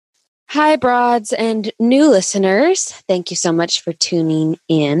Hi, broads and new listeners. Thank you so much for tuning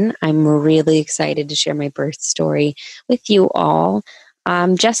in. I'm really excited to share my birth story with you all.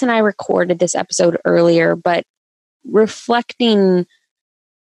 Jess and I recorded this episode earlier, but reflecting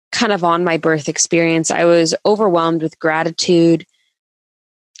kind of on my birth experience, I was overwhelmed with gratitude,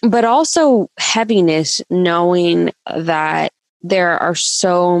 but also heaviness, knowing that there are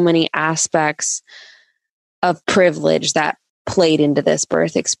so many aspects of privilege that played into this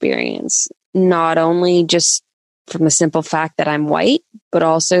birth experience. Not only just from the simple fact that I'm white, but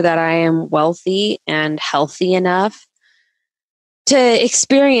also that I am wealthy and healthy enough to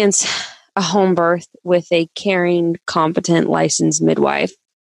experience a home birth with a caring, competent, licensed midwife.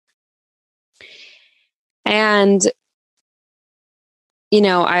 And,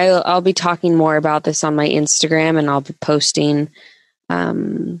 I'll be talking more about this on my Instagram, and I'll be posting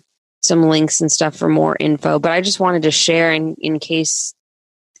some links and stuff for more info, but I just wanted to share in case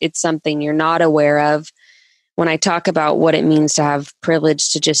it's something you're not aware of. When I talk about what it means to have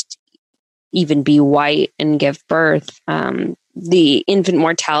privilege to just even be white and give birth, the infant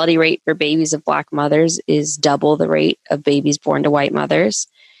mortality rate for babies of Black mothers is double the rate of babies born to white mothers.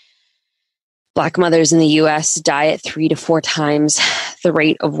 Black mothers in the U.S. die at 3 to 4 times the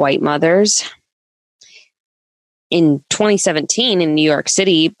rate of white mothers. In 2017 in New York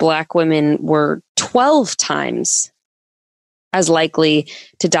City, Black women were 12 times as likely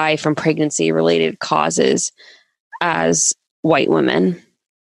to die from pregnancy-related causes as white women.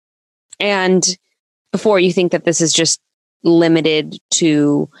 And before you think that this is just limited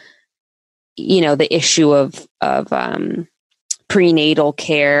to, the issue of prenatal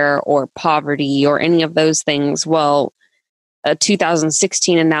care or poverty or any of those things, well, a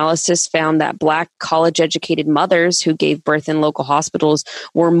 2016 analysis found that Black college-educated mothers who gave birth in local hospitals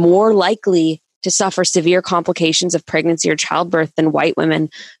were more likely to suffer severe complications of pregnancy or childbirth than white women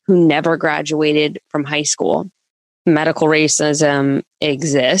who never graduated from high school. Medical racism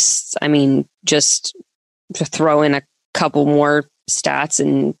exists. I mean, just to throw in a couple more stats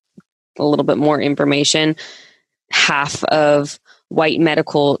and a little bit more information, half of white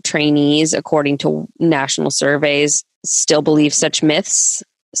medical trainees, according to national surveys, still believe such myths,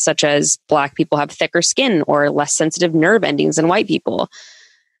 such as Black people have thicker skin or less sensitive nerve endings than white people.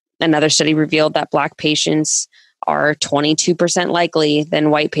 Another study revealed that Black patients are 22% likely than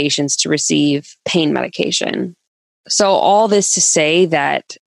white patients to receive pain medication. So all this to say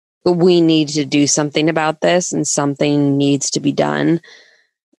that we need to do something about this, and something needs to be done.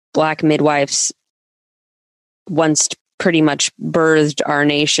 Black midwives once pretty much birthed our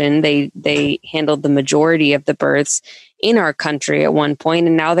nation. They handled the majority of the births in our country at one point,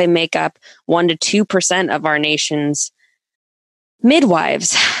 and now they make up 1% to 2% of our nation's midwives.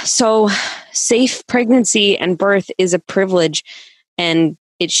 So safe pregnancy and birth is a privilege, and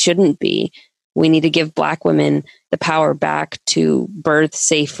it shouldn't be. We need to give Black women the power back to birth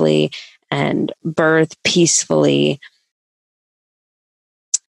safely and birth peacefully.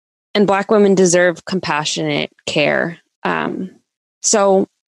 And Black women deserve compassionate care. So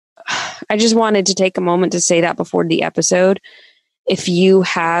I just wanted to take a moment to say that before the episode. If you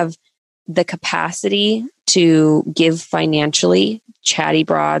have the capacity to give financially, Chatty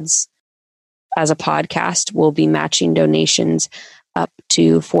Broads as a podcast will be matching donations up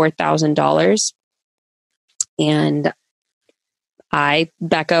to $4,000. And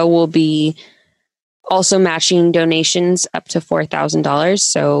Bekah, will be also matching donations up to $4,000.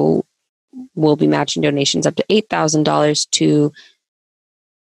 So we'll be matching donations up to $8,000 to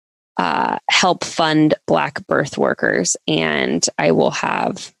help fund Black birth workers. And I will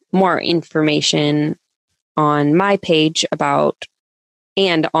have more information on my page about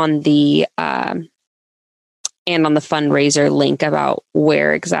and on the fundraiser link about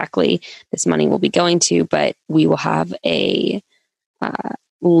where exactly this money will be going to. But we will have a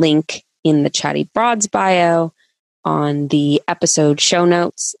link in the Chatty Broads bio, on the episode show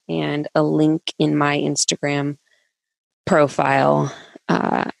notes, and a link in my Instagram profile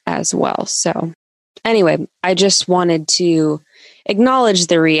as well. So anyway, I just wanted to acknowledge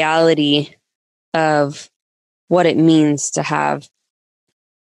the reality of what it means to have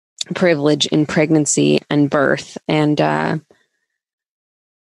privilege in pregnancy and birth. And I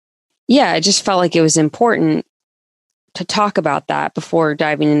just felt like it was important to talk about that before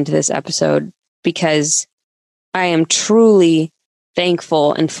diving into this episode, because I am truly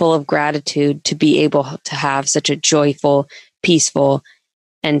thankful and full of gratitude to be able to have such a joyful, peaceful,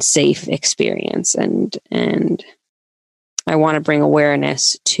 and safe experience. And I want to bring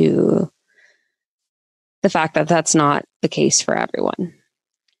awareness to the fact that that's not the case for everyone.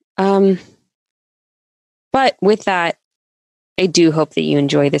 But with that, I do hope that you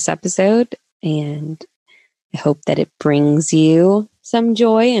enjoy this episode, and I hope that it brings you some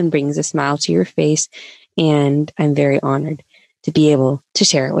joy and brings a smile to your face. And I'm very honored to be able to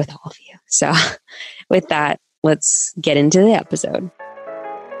share it with all of you. So with that, let's get into the episode.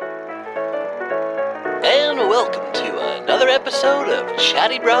 And welcome to another episode of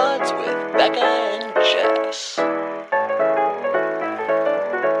Chatty Broads with Bekah and Jess.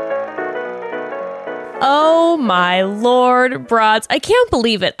 Oh my Lord, Broads. I can't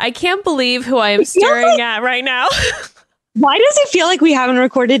believe it. I can't believe who I am staring at right now. Why does it feel like we haven't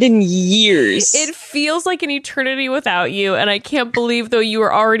recorded in years? It feels like an eternity without you, and I can't believe, though, you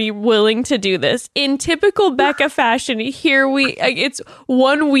were already willing to do this. In typical Bekah fashion, it's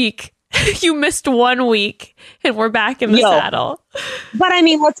 1 week. You missed 1 week, and we're back in the saddle. But I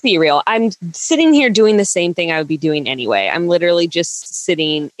mean, let's be real. I'm sitting here doing the same thing I would be doing anyway. I'm literally just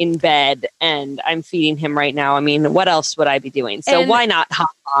sitting in bed, and I'm feeding him right now. I mean, what else would I be doing? So why not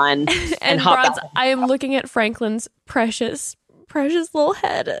hop on and hop Broads, out? I am looking at Franklin's precious little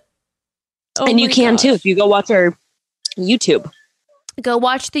head. Oh, and you can too if you go watch our YouTube. Go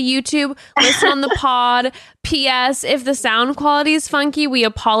watch the YouTube, listen on the pod. P.S. If the sound quality is funky, we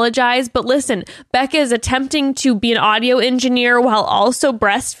apologize. But listen, Bekah is attempting to be an audio engineer while also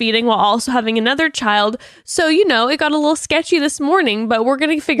breastfeeding, while also having another child. So, it got a little sketchy this morning, but we're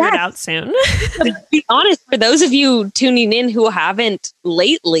going to figure it out soon. To be honest, for those of you tuning in who haven't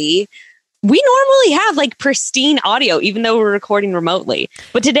lately, we normally have like pristine audio, even though we're recording remotely.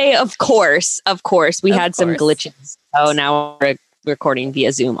 But today, of course, we had some glitches. So now we're recording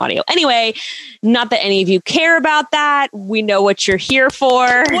via Zoom audio. Anyway, not that any of you care about that. We know what you're here for.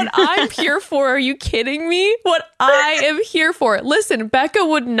 What I'm here for? Are you kidding me? What I am here for. Listen, Bekah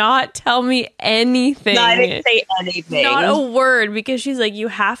would not tell me anything. No, I didn't say anything. Not a word, because she's like, you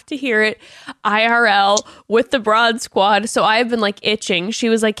have to hear it IRL with the Broad Squad. So I've been like itching. She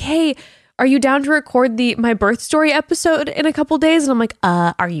was like, hey, are you down to record my birth story episode in a couple days? And I'm like,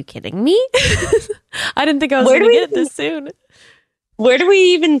 are you kidding me? I didn't think I was going to get it this soon. Where do we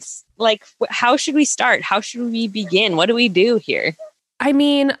even, how should we start? How should we begin? What do we do here? I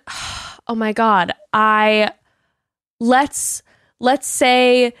mean, oh my God. Let's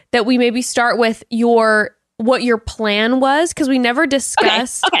say that we maybe start with what your plan was, because we never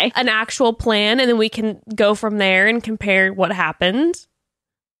discussed an actual plan, and then we can go from there and compare what happened.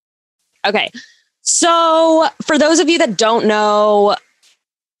 Okay. So for those of you that don't know,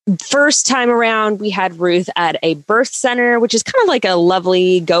 first time around, we had Ruth at a birth center, which is kind of like a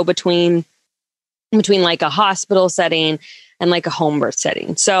lovely go-between between like a hospital setting and like a home birth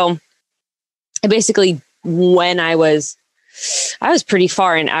setting. So I basically, when I was pretty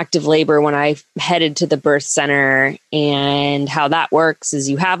far in active labor when I headed to the birth center, and how that works is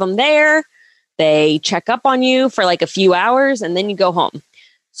you have them there, they check up on you for like a few hours, and then you go home.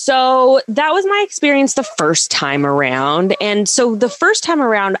 So that was my experience the first time around. And so the first time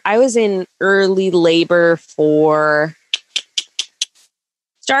around, I was in early labor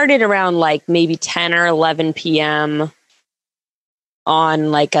started around like maybe 10 or 11 p.m.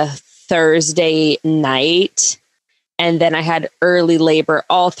 on like a Thursday night. And then I had early labor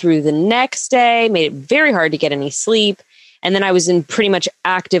all through the next day, made it very hard to get any sleep. And then I was in pretty much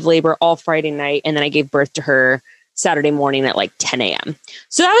active labor all Friday night. And then I gave birth to her Saturday morning at like 10 a.m.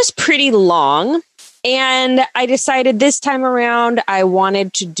 So that was pretty long. And I decided this time around, I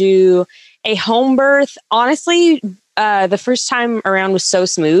wanted to do a home birth. Honestly, the first time around was so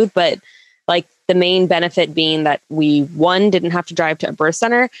smooth, but like the main benefit being that we, one, didn't have to drive to a birth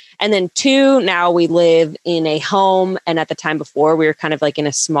center. And then two, now we live in a home. And at the time before, we were kind of like in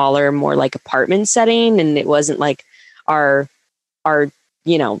a smaller, more like apartment setting. And it wasn't like our,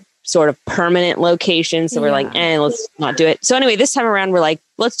 sort of permanent location. So we're like, let's not do it. So anyway, this time around, we're like,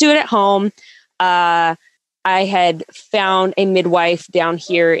 let's do it at home. I had found a midwife down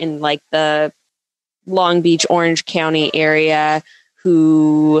here in like the Long Beach, Orange County area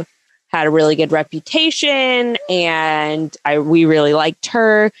who had a really good reputation, and we really liked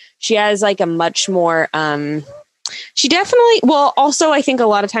her. She has like a much more, she definitely, well, also I think a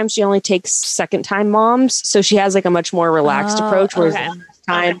lot of times she only takes second time moms. So she has like a much more relaxed approach. Whereas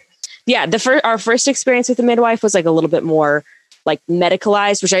our first experience with the midwife was like a little bit more like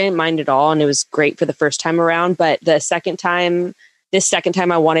medicalized, which I didn't mind at all. And it was great for the first time around. But this second time,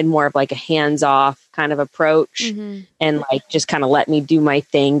 I wanted more of like a hands-off kind of approach, and like just kind of let me do my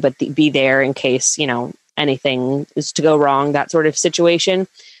thing, but be there in case, anything is to go wrong, that sort of situation.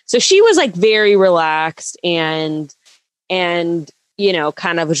 So she was like very relaxed and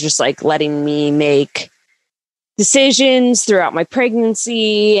kind of was just like letting me make decisions throughout my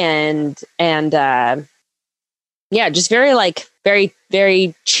pregnancy and yeah, just very like very,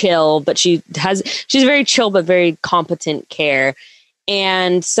 very chill, but she's very chill, but very competent care.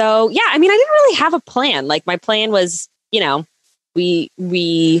 And so, yeah, I mean, I didn't really have a plan. Like my plan was,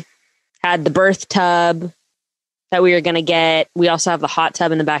 we had the birth tub that we were going to get. We also have the hot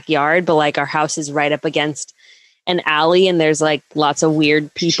tub in the backyard, but like our house is right up against an alley and there's like lots of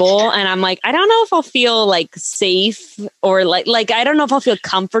weird people. And I'm like, I don't know if I'll feel like safe or like, I don't know if I'll feel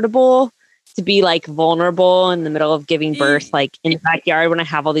comfortable to be like vulnerable in the middle of giving birth, like in the backyard when I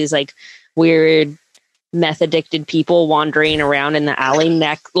have all these like weird meth addicted people wandering around in the alley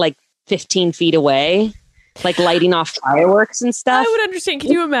like 15 feet away, like lighting off fireworks and stuff. I would understand.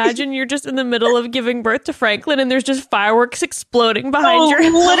 Can you imagine you're just in the middle of giving birth to Franklin and there's just fireworks exploding behind your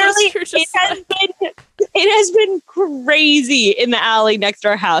house? Literally, it has been crazy in the alley next to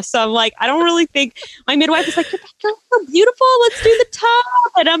our house. So I'm like, I don't really think my midwife is like, your backyard's so beautiful. Let's do the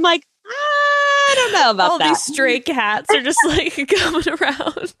tub. And I'm like, I don't know about that. All these stray cats are just like coming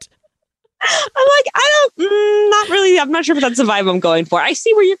around. I'm like, not really. I'm not sure if that's the vibe I'm going for. I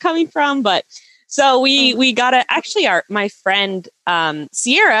see where you're coming from, but so we got my friend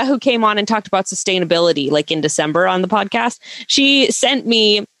Sierra, who came on and talked about sustainability like in December on the podcast. She sent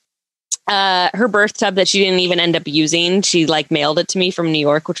me her birth tub that she didn't even end up using. She like mailed it to me from New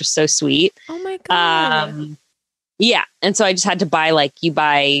York, which was so sweet. Oh my God. Yeah. And so I just had to buy you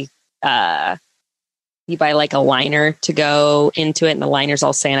buy like a liner to go into it, and the liner's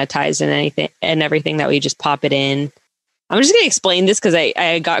all sanitized and everything that we just pop it in. I'm just going to explain this because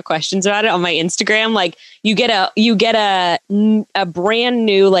I got questions about it on my Instagram. Like you get a brand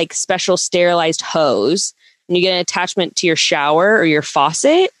new like special sterilized hose, and you get an attachment to your shower or your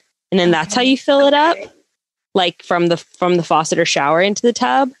faucet, and then that's how you fill it up, like from the faucet or shower into the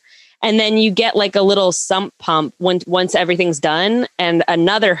tub. And then you get like a little sump pump once everything's done, and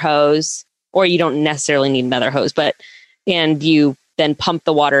another hose. Or you don't necessarily need another hose, and you then pump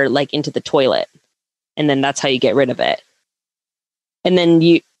the water like into the toilet, and then that's how you get rid of it. And then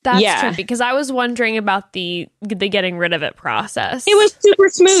that's trippy because I was wondering about the getting rid of it process. It was super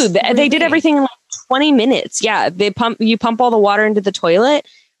smooth. Really? They did everything in like 20 minutes. Yeah, you pump all the water into the toilet,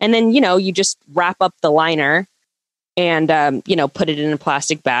 and then you just wrap up the liner and put it in a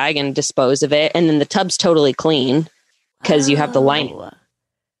plastic bag and dispose of it, and then the tub's totally clean because you have the liner.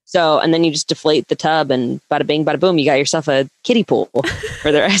 So, and then you just deflate the tub and bada bing, bada boom, you got yourself a kiddie pool for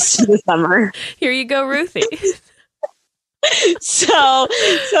the rest of the summer. Here you go, Ruthie. So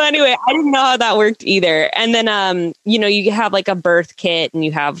anyway, I didn't know how that worked either. And then, you have like a birth kit and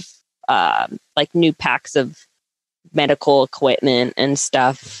you have like new packs of medical equipment and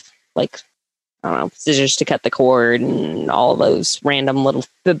stuff like, I don't know, scissors to cut the cord and all those random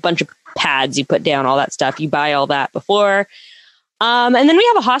bunch of pads you put down, all that stuff. You buy all that before. And then we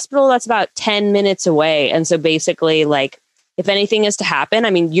have a hospital that's about 10 minutes away. And so basically, like, if anything is to happen, I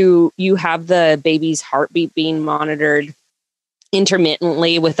mean, you have the baby's heartbeat being monitored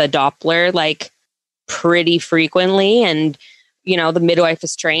intermittently with a Doppler, like, pretty frequently. And, the midwife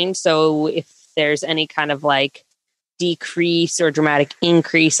is trained. So if there's any kind of, like, decrease or dramatic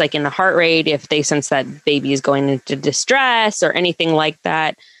increase, like, in the heart rate, if they sense that baby is going into distress or anything like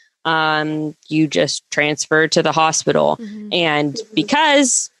that, you just transfer to the hospital. Mm-hmm. And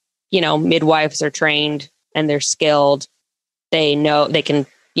because, midwives are trained and they're skilled, they know they can,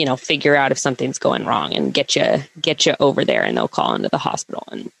 figure out if something's going wrong and get you over there, and they'll call into the hospital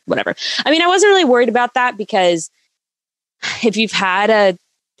and whatever. I mean, I wasn't really worried about that because if you've had a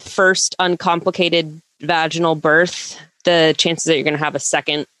first uncomplicated vaginal birth, the chances that you're going to have a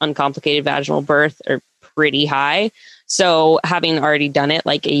second uncomplicated vaginal birth are pretty high. So having already done it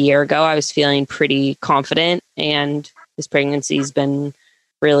like a year ago, I was feeling pretty confident, and this pregnancy's been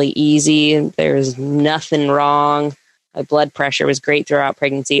really easy. There's nothing wrong. My blood pressure was great throughout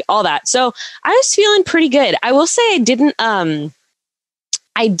pregnancy, all that. So I was feeling pretty good. I will say I didn't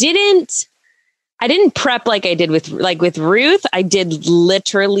prep like I did with Ruth. I did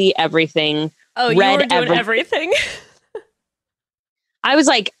literally everything. Oh, you were doing everything? I was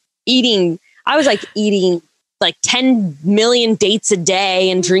eating like 10 million dates a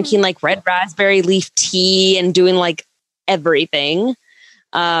day and drinking like red raspberry leaf tea and doing like everything.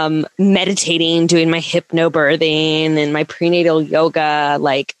 Meditating, doing my hypnobirthing and my prenatal yoga,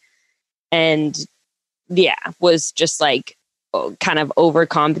 was just like kind of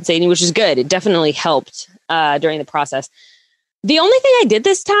overcompensating, which is good. It definitely helped during the process. The only thing I did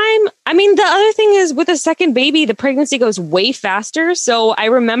this time, I mean, the other thing is with a second baby, the pregnancy goes way faster. So I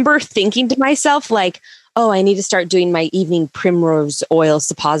remember thinking to myself, like, oh, I need to start doing my evening primrose oil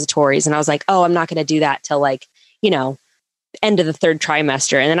suppositories. And I was like, oh, I'm not going to do that till end of the third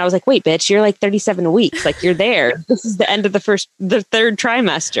trimester. And then I was like, wait, bitch, you're like 37 weeks. Like you're there. This is the end of the third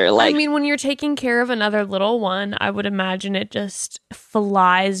trimester. Like, I mean, when you're taking care of another little one, I would imagine it just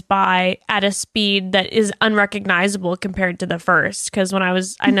flies by at a speed that is unrecognizable compared to the first. Because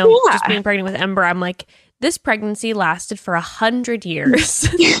I know just being pregnant with Ember, I'm like, this pregnancy lasted for 100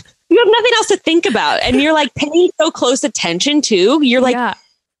 years. You have nothing else to think about. And you're like paying so close attention to, you're like,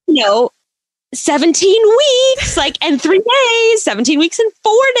 17 weeks, like, and 3 days, 17 weeks and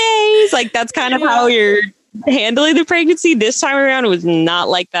 4 days. Like, that's kind of how you're handling the pregnancy. This time around, it was not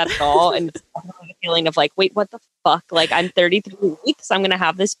like that at all. And it's definitely a feeling of like, wait, what the fuck? Like, I'm 33 weeks. I'm going to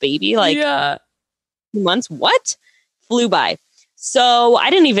have this baby. Like, 2 months. What? Flew by. So I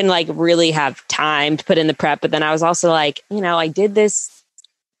didn't even like really have time to put in the prep. But then I was also like, I did this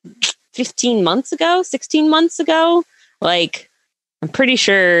 16 months ago. Like, I'm pretty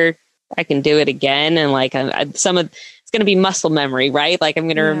sure I can do it again. And like it's going to be muscle memory, right? Like I'm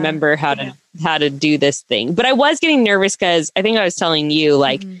going to remember how to do this thing. But I was getting nervous because I think I was telling you,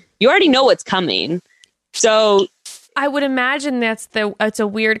 like, you already know what's coming. So I would imagine it's a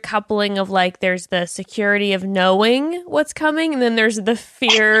weird coupling of like, there's the security of knowing what's coming. And then there's the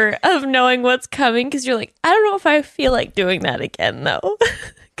fear of knowing what's coming. Cause you're like, I don't know if I feel like doing that again though.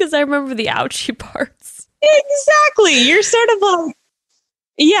 Cause I remember the ouchy parts. Exactly. You're sort of like,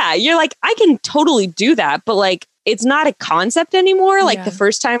 yeah, you're like, I can totally do that, but like, it's not a concept anymore. Like the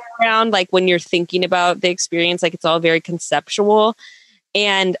first time around, like when you're thinking about the experience, like it's all very conceptual.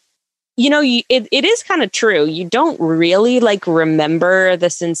 And, it is kind of true. You don't really like remember the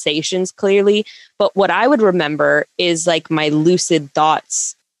sensations clearly. But what I would remember is like my lucid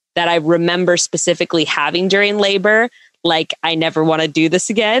thoughts that I remember specifically having during labor. Like, I never want to do this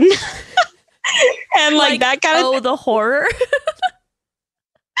again. And like that kind of. Oh, the horror.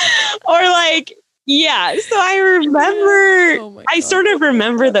 Or like, yeah. So I remember, I sort of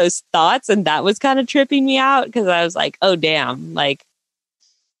remember those thoughts, and that was kind of tripping me out because I was like, oh, damn, like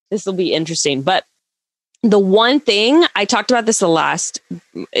this will be interesting. But the one thing I talked about this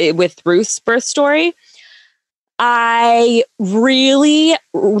with Ruth's birth story, I really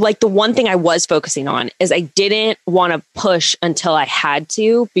like the one thing I was focusing on is I didn't want to push until I had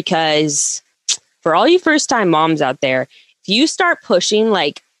to, because for all you first time moms out there, if you start pushing,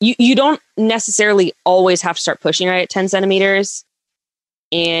 like you don't necessarily always have to start pushing right at 10 centimeters.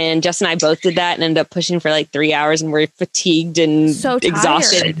 And Jess and I both did that and ended up pushing for like 3 hours, and we're fatigued and so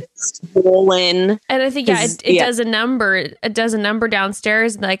exhausted and swollen. And I think, it does a number. It does a number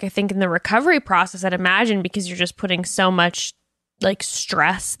downstairs. Like, I think in the recovery process, I'd imagine, because you're just putting so much like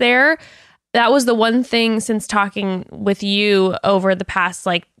stress there. That was the one thing since talking with you over the past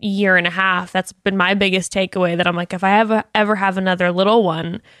like year and a half, that's been my biggest takeaway, that I'm like, if I ever have another little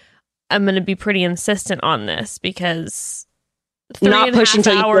one, I'm going to be pretty insistent on this, because not pushing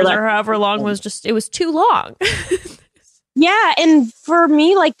 3.5 hours or however long it was too long. Yeah. And for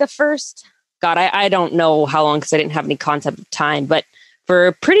me, like the first, God, I don't know how long, because I didn't have any concept of time, but for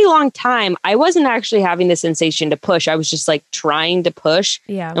a pretty long time, I wasn't actually having the sensation to push. I was just like trying to push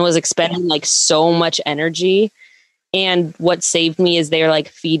and was expending like so much energy. And what saved me is they're like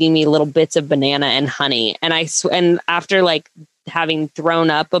feeding me little bits of banana and honey. And and after like having thrown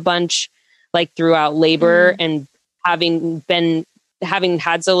up a bunch, like throughout labor and having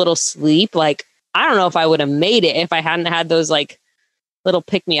had so little sleep, like, I don't know if I would have made it if I hadn't had those like little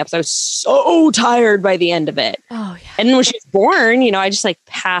pick-me-ups. I was so tired by the end of it. Oh yeah. And then when she was born, I just like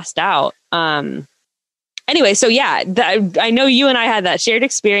passed out. Anyway, so yeah, I know you and I had that shared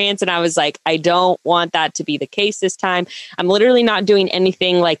experience, and I was like, I don't want that to be the case this time. I'm literally not doing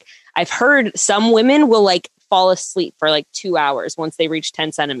anything. Like, I've heard some women will like fall asleep for like 2 hours once they reach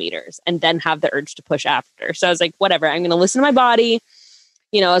 10 centimeters and then have the urge to push after. So I was like, whatever, I'm going to listen to my body.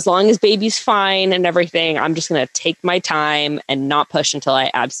 As long as baby's fine and everything, I'm just going to take my time and not push until I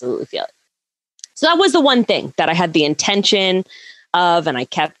absolutely feel it. So that was the one thing that I had the intention of, and I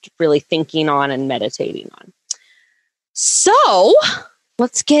kept really thinking on and meditating on. So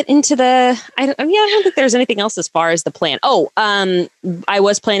let's get into I don't think there's anything else as far as the plan. I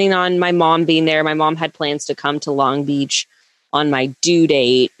was planning on my mom being there. My mom had plans to come to Long Beach on my due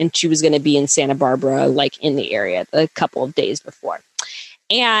date, and she was going to be in Santa Barbara, like in the area, a couple of days before.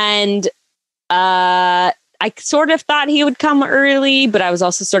 And I sort of thought he would come early, but I was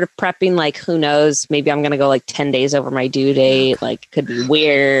also sort of prepping, like, who knows, maybe I'm going to go like 10 days over my due date. Like, could be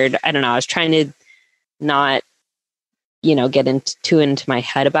weird. I don't know. I was trying to not, get into my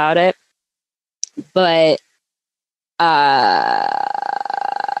head about it. But,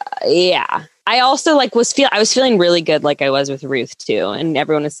 yeah. I also like I was feeling really good, like I was with Ruth too, and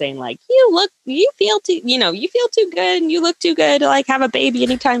everyone was saying like, you feel too good, and you look too good to like have a baby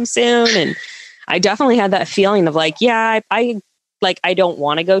anytime soon. And I definitely had that feeling of like, yeah, I don't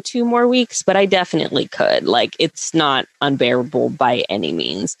want to go 2 more weeks, but I definitely could. Like, it's not unbearable by any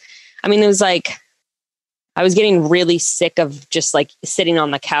means. I mean, it was like I was getting really sick of just like sitting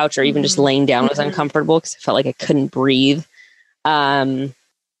on the couch or even just laying down was uncomfortable because I felt like I couldn't breathe.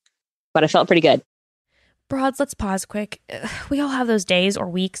 But I felt pretty good. Broads, let's pause quick. We all have those days or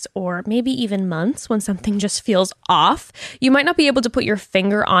weeks or maybe even months when something just feels off. You might not be able to put your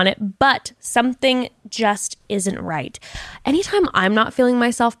finger on it, but something just isn't right. Anytime I'm not feeling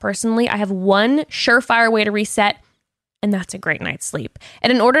myself personally, I have one surefire way to reset, and that's a great night's sleep.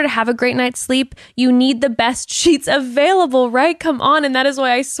 And in order to have a great night's sleep, you need the best sheets available, right? Come on. And that is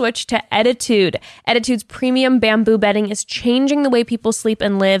why I switched to Ettitude. Ettitude's premium bamboo bedding is changing the way people sleep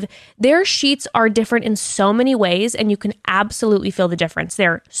and live. Their sheets are different in so many ways, and you can absolutely feel the difference.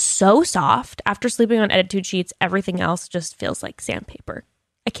 They're so soft. After sleeping on Ettitude sheets, everything else just feels like sandpaper.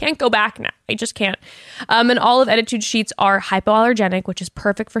 I can't go back now. I just can't. And all of Ettitude sheets are hypoallergenic, which is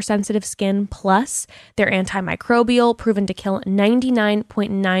perfect for sensitive skin. Plus, they're antimicrobial, proven to kill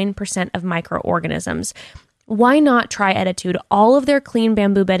 99.9% of microorganisms. Why not try Ettitude? All of their clean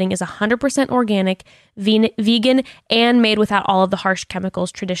bamboo bedding is 100% organic, vegan, and made without all of the harsh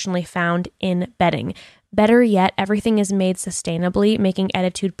chemicals traditionally found in bedding. Better yet, everything is made sustainably, making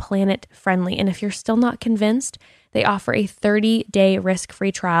Ettitude planet friendly. And if you're still not convinced, they offer a 30-day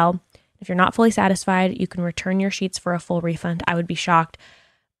risk-free trial. If you're not fully satisfied, you can return your sheets for a full refund. I would be shocked.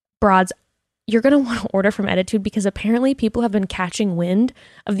 Broads, you're going to want to order from Ettitude because apparently people have been catching wind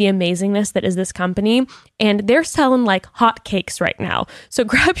of the amazingness that is this company, and they're selling like hotcakes right now. So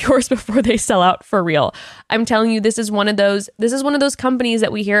grab yours before they sell out for real. I'm telling you, this is one of those companies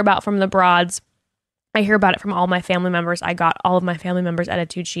that we hear about from the Broads. I hear about it from all my family members. I got all of my family members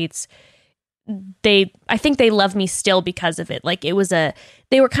Ettitude sheets. I think they love me still because of it. Like they were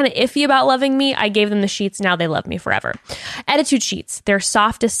kind of iffy about loving me. I gave them the sheets. Now they love me forever. Ettitude sheets. They're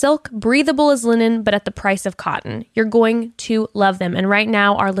soft as silk, breathable as linen, but at the price of cotton. You're going to love them. And right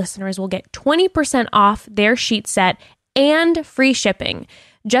now our listeners will get 20% off their sheet set and free shipping.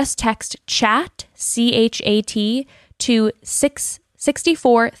 Just text CHAT, CHAT to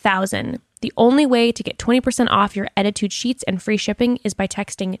 64000. The only way to get 20% off your Ettitude sheets and free shipping is by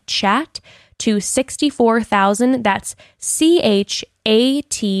texting CHAT to 64000. That's CHAT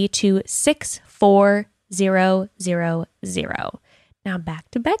to 64000. Now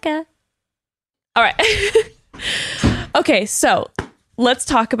back to Bekah. All right. Okay, so let's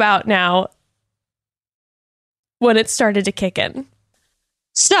talk about now when it started to kick in.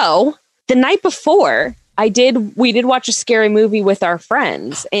 So the night before, we did watch a scary movie with our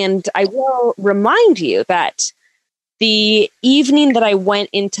friends, and I will remind you that the evening that I went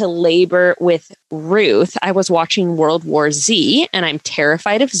into labor with Ruth, I was watching World War Z, and I'm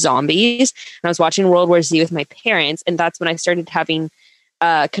terrified of zombies. And I was watching World War Z with my parents, and that's when I started having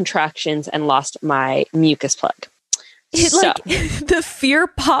contractions and lost my mucus plug. The fear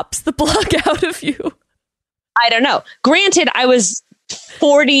pops the plug out of you. I don't know. Granted, I was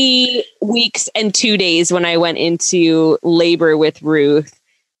 40 weeks and 2 days when I went into labor with Ruth.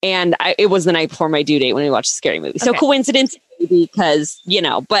 And it was the night before my due date when we watched the scary movie. So coincidence, because,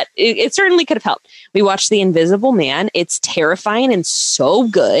 but it certainly could have helped. We watched The Invisible Man. It's terrifying and so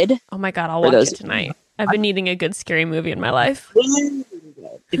good. Oh my God, I'll watch it tonight. I've been needing a good scary movie in my life.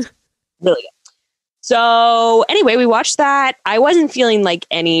 It's really good. So anyway, we watched that. I wasn't feeling like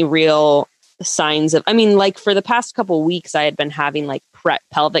any real signs of, for the past couple of weeks, I had been having like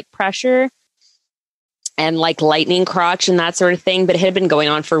pelvic pressure and like lightning crotch and that sort of thing, but it had been going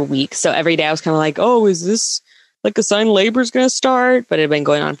on for weeks. So every day I was kind of like, oh, is this like a sign labor's going to start? But it had been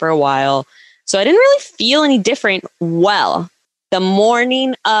going on for a while. So I didn't really feel any different. Well, the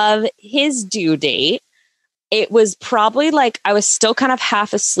morning of his due date, it was probably like, I was still kind of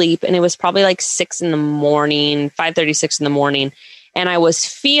half asleep, and it was probably like 6 in the morning, 5:30, 6 in the morning. And I was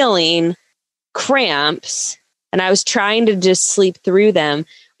feeling cramps, and I was trying to just sleep through them,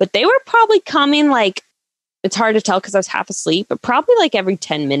 but they were probably coming like, it's hard to tell because I was half asleep, but probably like every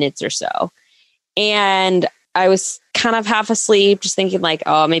 10 minutes or so. And I was kind of half asleep, just thinking like,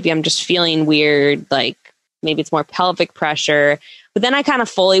 oh, maybe I'm just feeling weird. Like maybe it's more pelvic pressure. But then I kind of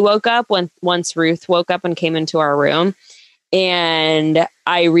fully woke up once Ruth woke up and came into our room. And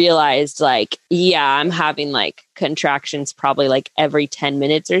I realized like, yeah, I'm having like contractions probably like every 10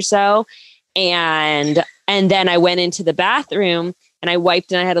 minutes or so. And then I went into the bathroom and I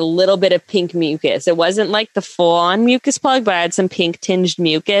wiped and I had a little bit of pink mucus. It wasn't like the full on mucus plug, but I had some pink tinged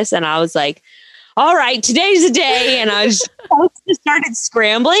mucus. And I was like, all right, today's the day. And I just started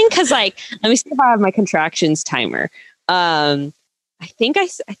scrambling because like, let me see if I have my contractions timer. I think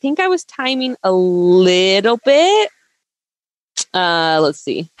I was timing a little bit. Let's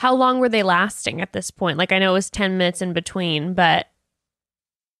see. How long were they lasting at this point? Like I know it was 10 minutes in between, but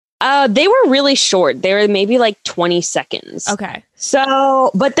they were really short. They were maybe like 20 seconds. Okay.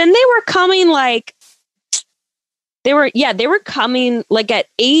 So, but then they were coming like they were coming like at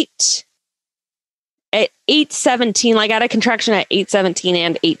 8:17. Like I had a contraction at 8:17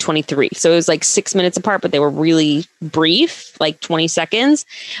 and 8:23. So it was like 6 minutes apart, but they were really brief, like 20 seconds.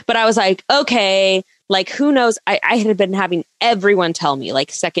 But I was like, okay, like who knows? I had been having everyone tell me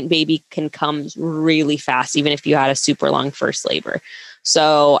like second baby can come really fast, even if you had a super long first labor.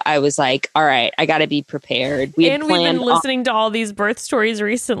 So I was like, all right, I got to be prepared. We've been listening to all these birth stories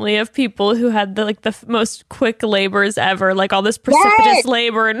recently of people who had the most quick labors ever, like all this precipitous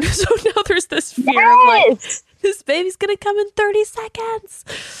labor. And so now there's this fear of like, this baby's going to come in 30 seconds.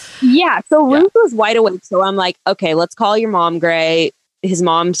 Yeah. So Ruth was wide awake. So I'm like, okay, let's call your mom, Gray. His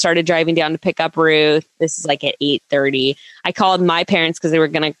mom started driving down to pick up Ruth. This is like at 8:30. I called my parents because they were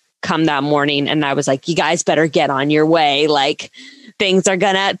going to come that morning. And I was like, you guys better get on your way. Like, things are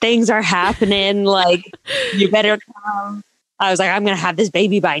happening. Like, you better come. I was like, I'm going to have this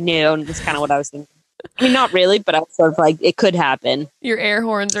baby by noon. That's kind of what I was thinking. I mean, not really, but I was sort of like, it could happen. Your air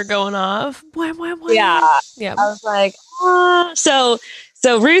horns are going off. Why? Yeah. I was like, So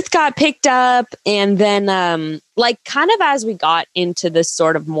Ruth got picked up, and then like kind of as we got into this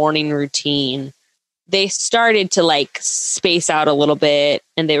sort of morning routine, they started to like space out a little bit,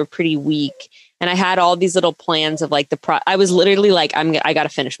 and they were pretty weak. And I had all these little plans of like I was literally like, I got to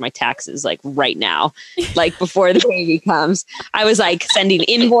finish my taxes like right now, like before the baby comes. I was like sending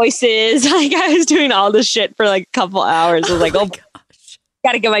invoices. Like I was doing all this shit for like a couple hours. I was like, oh gosh,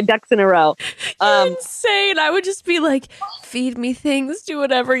 got to get my ducks in a row. You're insane. I would just be like, feed me things, do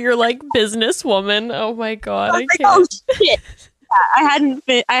whatever. You're like businesswoman. Oh my God. I can't. Oh shit. Yeah,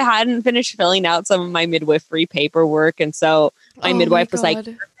 I hadn't finished filling out some of my midwifery paperwork. And so my midwife was like,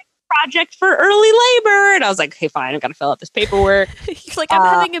 project for early labor, and I was like, okay, fine, I've got to fill out this paperwork. He's like, I'm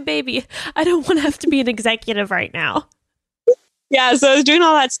having a baby, I don't want to have to be an executive right now. Yeah, so I was doing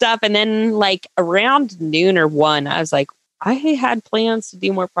all that stuff, and then like around noon or 1, I was like, I had plans to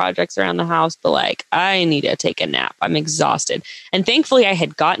do more projects around the house, but like I need to take a nap. I'm exhausted. And thankfully I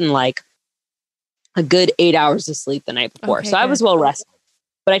had gotten like a good 8 hours of sleep the night before. So good. I was well rested,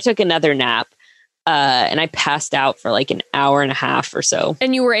 but I took another nap. And I passed out for like an hour and a half or so.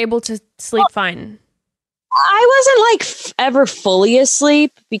 And you were able to sleep fine? I wasn't like ever fully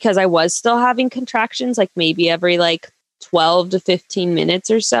asleep because I was still having contractions, like maybe every like 12 to 15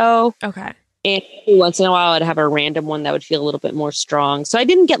 minutes or so. Okay. And once in a while, I'd have a random one that would feel a little bit more strong. So I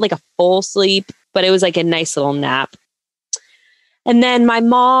didn't get like a full sleep, but it was like a nice little nap. And then my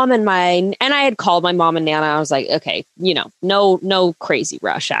mom and I had called my mom and Nana. I was like, okay, no crazy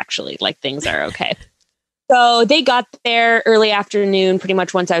rush, actually. Like things are okay. So they got there early afternoon, pretty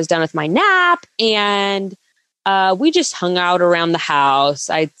much once I was done with my nap. And we just hung out around the house.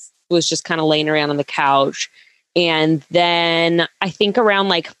 I was just kind of laying around on the couch. And then I think around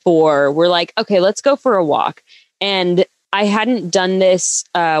like 4, we're like, okay, let's go for a walk. And I hadn't done this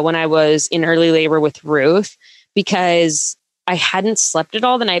when I was in early labor with Ruth because I hadn't slept at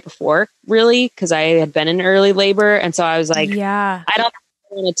all the night before, really, because I had been in early labor. And so I was like, I don't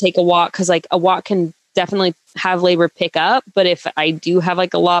want to take a walk because like a walk can definitely have labor pick up. But if I do have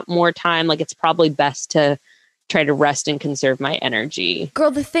like a lot more time, like it's probably best to try to rest and conserve my energy.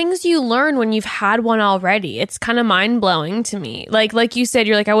 Girl, the things you learn when you've had one already, it's kind of mind blowing to me. Like you said,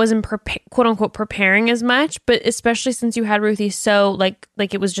 you're like, I wasn't quote unquote preparing as much, but especially since you had Ruthie so like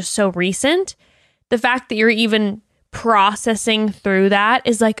it was just so recent, the fact that you're even processing through that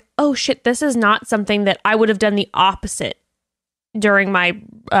is like, oh shit, this is not something that I would have done the opposite during my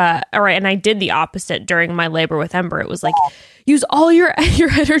and I did the opposite during my labor with Ember. It was like, use all your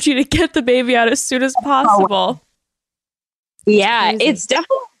energy to get the baby out as soon as possible. Yeah, it's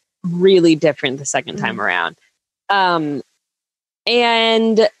definitely really different the second time around. And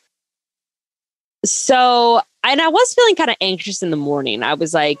so, and I was feeling kind of anxious in the morning. I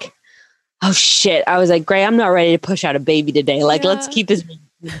was like, oh shit. I was like, Gray, I'm not ready to push out a baby today. Like, let's keep this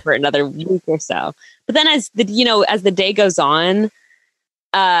for another week or so. But then as the day goes on,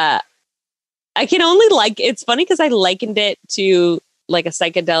 I can only it's funny because I likened it to like a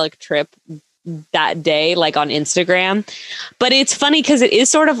psychedelic trip that day, like on Instagram. But it's funny because it is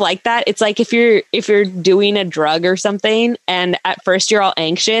sort of like that. It's like if you're doing a drug or something, and at first you're all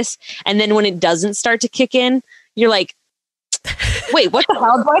anxious, and then when it doesn't start to kick in, you're like, wait, what the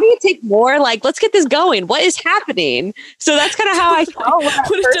hell? Why do you take more? Like, let's get this going. What is happening? So that's kind of how I felt.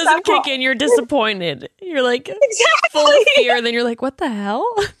 When it doesn't kick in, you're disappointed. You're like full of fear. And then you're like, what the hell?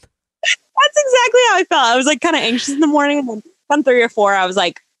 That's exactly how I felt. I was like kind of anxious in the morning. And then come 3 or 4, I was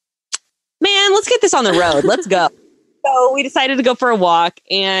like, man, let's get this on the road. Let's go. So we decided to go for a walk.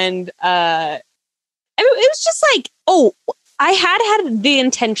 And it was just like, I had the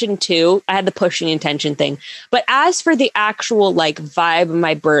intention too. I had the pushing intention thing. But as for the actual like vibe of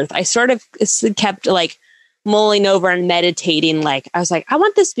my birth, I sort of kept like mulling over and meditating. Like I was like, I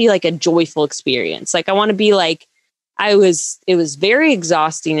want this to be like a joyful experience. Like I want to be like, it was very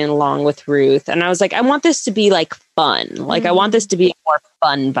exhausting and long with Ruth. And I was like, I want this to be like fun. Like I want this to be a more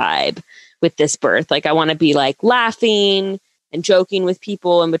fun vibe with this birth. Like I want to be like laughing and joking with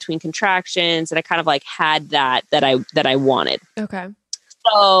people in between contractions. And I kind of like had that I wanted. Okay.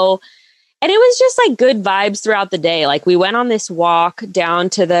 So, and it was just like good vibes throughout the day. Like we went on this walk down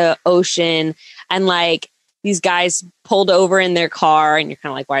to the ocean, and like these guys pulled over in their car, and you're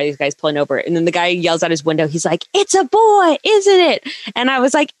kind of like, why are these guys pulling over? And then the guy yells out his window. He's like, it's a boy, isn't it? And I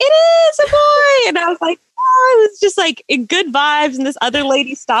was like, it is a boy. And I was like, oh, it was just like good vibes. And this other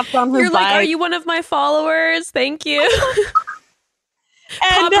lady stopped on her You're bike. like, are you one of my followers? Thank you.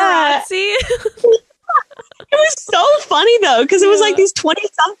 And, paparazzi. it was so funny though, because it was like these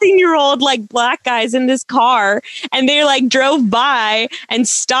 20-something-year-old like black guys in this car, and they like drove by and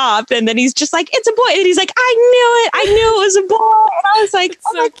stopped, and then he's just like, it's a boy, and he's like, I knew it was a boy. And I was like,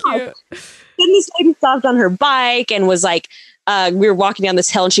 oh so my cute. God. Then this lady stopped on her bike and was like, we were walking down this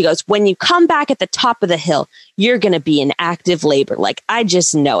hill, and she goes, when you come back at the top of the hill, you're going to be in active labor. Like, I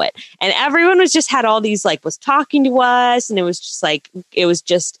just know it. And everyone was just had all these, like, was talking to us. And it was just like, it was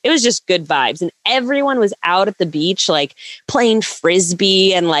just good vibes. And everyone was out at the beach, like playing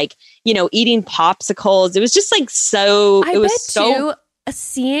Frisbee and like, you know, eating popsicles. It was just like, so, I it was bet so too,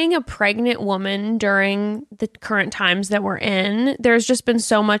 seeing a pregnant woman during the current times that we're in, there's just been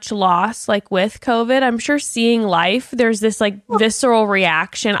so much loss, like with COVID. I'm sure seeing life, there's this like visceral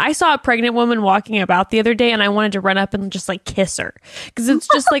reaction. I saw a pregnant woman walking about the other day, and I wanted to run up and just like kiss her, because it's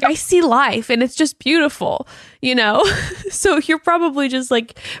just like, I see life and it's just beautiful, you know? So you're probably just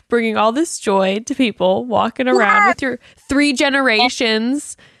like bringing all this joy to people walking around with your 3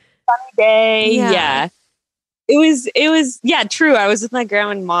 generations. Sunny day. Yeah. It was, yeah, true. I was with my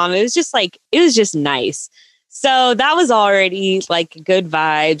grandma and mom. It was just nice. So that was already like good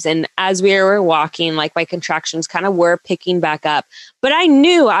vibes. And as we were walking, like my contractions kind of were picking back up. But I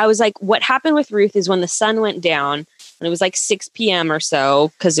knew, I was like, what happened with Ruth is when the sun went down, and it was like 6 p.m. or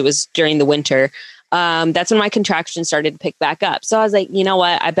so, because it was during the winter. That's when my contractions started to pick back up. So I was like, you know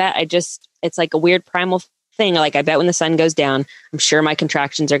what? I bet it's like a weird primal thing. Like, I bet when the sun goes down, I'm sure my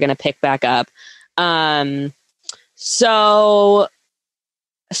contractions are going to pick back up. So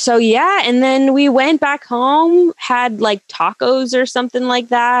yeah. And then we went back home, had like tacos or something like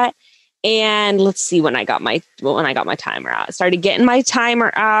that. And let's see when I got my timer out. I started getting my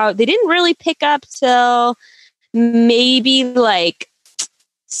timer out. They didn't really pick up till maybe like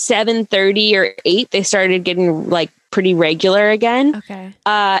 7:30 or 8. They started getting like pretty regular again. Okay.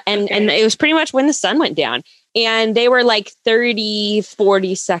 And it was pretty much when the sun went down. And they were like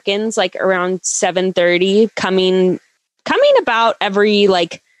 30-40 seconds, like around 7:30, coming about every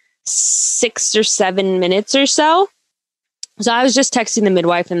like 6 or 7 minutes or so. So I was just texting the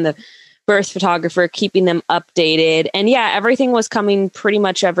midwife and the birth photographer, keeping them updated. And yeah, everything was coming pretty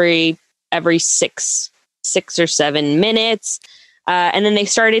much every 6 or 7 minutes. And then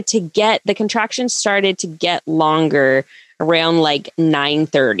the contractions started to get longer around like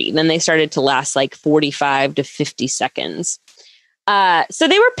 9:30. Then they started to last like 45 to 50 seconds. So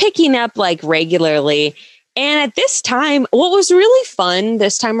they were picking up like regularly. And at this time, what was really fun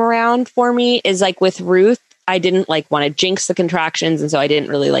this time around for me is like with Ruth, I didn't like want to jinx the contractions. And so I didn't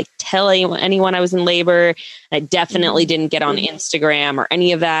really like tell anyone I was in labor. I definitely didn't get on Instagram or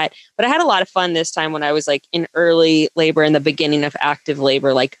any of that. But I had a lot of fun this time when I was like in early labor and the beginning of active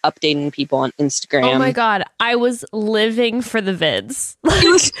labor, like updating people on Instagram. Oh my God. I was living for the vids. It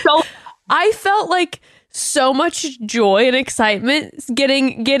was so I felt like so much joy and excitement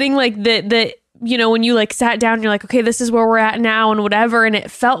getting like the you know, when you like sat down and you're like, okay, this is where we're at now and whatever. And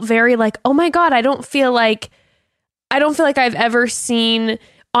it felt very like, oh my God, I don't feel like I've ever seen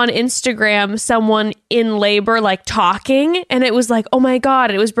on Instagram someone in labor like talking. And it was like, oh my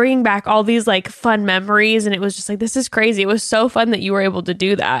God, it was bringing back all these like fun memories. And it was just like, this is crazy. It was so fun that you were able to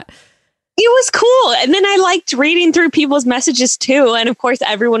do that. it was cool. And then I liked reading through people's messages too. And of course,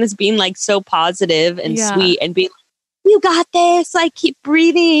 everyone is being like so positive and sweet and being like, you got this, like, keep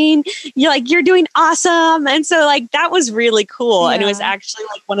breathing. You're doing awesome. And so like, that was really cool. And it was actually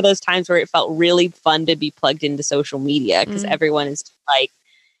like one of those times where it felt really fun to be plugged into social media because everyone is like,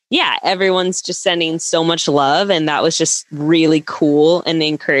 everyone's just sending so much love. And that was just really cool and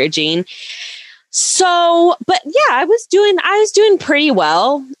encouraging. So, but yeah, I was doing pretty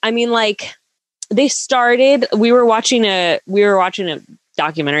well. I mean, like we were watching a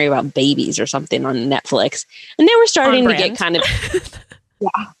documentary about babies or something on Netflix, and they were starting to get kind of,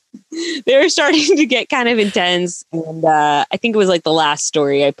 they were starting to get kind of intense. And I think it was like the last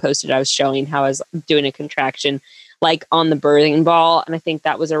story I posted, I was showing how I was doing a contraction like on the birthing ball. And I think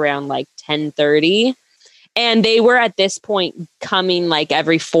that was around like 10:30. And they were at this point coming like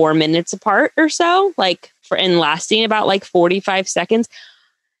every 4 minutes apart or so, and lasting about like 45 seconds.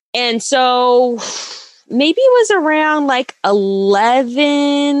 And so maybe it was around like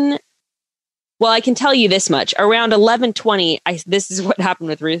 11. Well, I can tell you this much. Around 11:20, this is what happened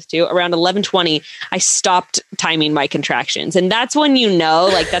with Ruth too. Around 11:20, I stopped timing my contractions. And that's when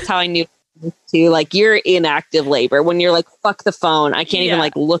that's how I knew too. Like, you're in active labor when you're like, fuck the phone. I can't even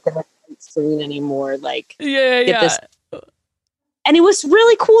like look at the screen anymore. Like, get this. And it was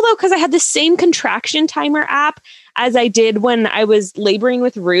really cool though, because I had the same contraction timer app as I did when I was laboring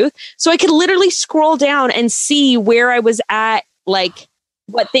with Ruth. So I could literally scroll down and see where I was at, like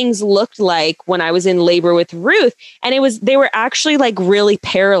what things looked like when I was in labor with Ruth. And they were actually like really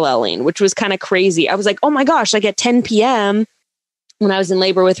paralleling, which was kind of crazy. I was like, oh my gosh, like at 10 p.m. when I was in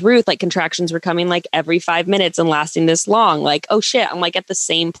labor with Ruth, like contractions were coming like every 5 minutes and lasting this long. Like, oh shit, I'm like at the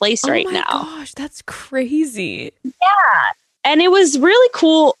same place right now. Oh my gosh, that's crazy. Yeah. And it was really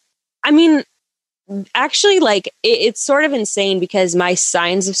cool. I mean, actually, like it's sort of insane because my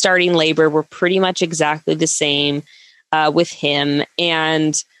signs of starting labor were pretty much exactly the same with him.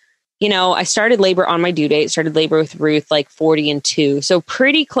 And, I started labor on my due date, started labor with Ruth like 40 and 2. So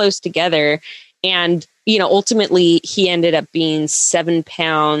pretty close together. And, ultimately he ended up being 7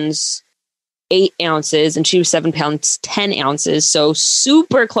 pounds, 8 ounces, and she was 7 pounds, 10 ounces. So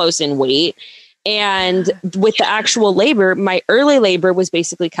super close in weight. And with the actual labor, my early labor was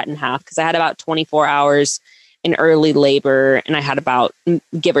basically cut in half because I had about 24 hours in early labor and I had about,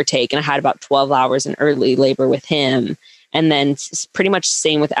 give or take, and I had about 12 hours in early labor with him. And then pretty much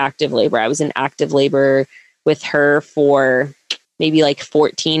same with active labor. I was in active labor with her for maybe like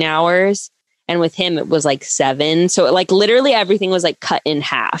 14 hours. And with him, it was like 7. So like literally everything was like cut in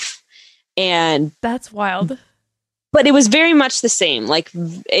half. And that's wild. But it was very much the same, like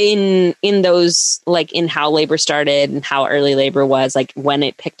in those, like in how labor started and how early labor was, like when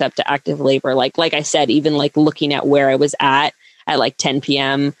it picked up to active labor, like I said, even like looking at where I was at like 10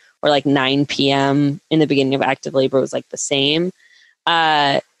 p.m. or like 9 p.m. in the beginning of active labor was like the same.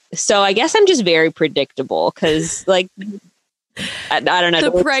 So I guess I'm just very predictable because like, I don't know.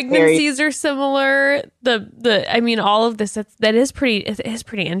 The pregnancies are similar. I mean, all of this, it is pretty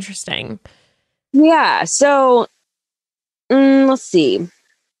interesting. Yeah. So let's see.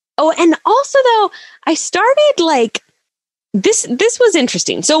 Oh, and also though, I started like this was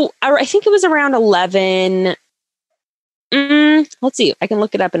interesting. So I think it was around 11. Let's see. I can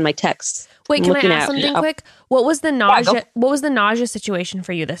look it up in my texts. Wait, can I ask something quick? What was the nausea? Yeah, what was the nausea situation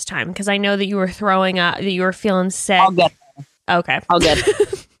for you this time? Because I know that you were throwing up, that you were feeling sick. I'll get there. Okay. I'll get there.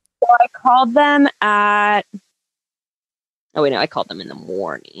 So I called them at. Oh wait, no, I called them in the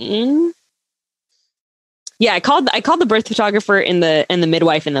morning. Yeah, I called the birth photographer and the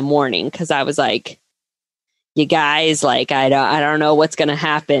midwife in the morning because I was like, you guys, like I don't know what's gonna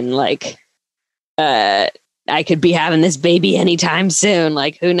happen. Like, I could be having this baby anytime soon.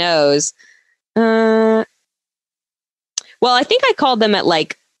 Like, who knows? Well, I think I called them at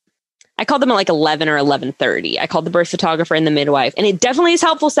like 11 or 11:30. I called the birth photographer and the midwife, and it definitely is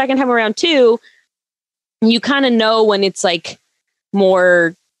helpful second time around too. You kind of know when it's like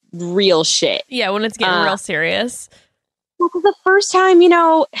more real shit. Yeah, when it's getting real serious. Because the first time,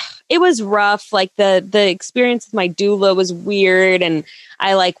 it was rough. Like the experience with my doula was weird, and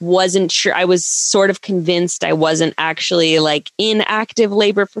I like wasn't sure. I was sort of convinced I wasn't actually like in active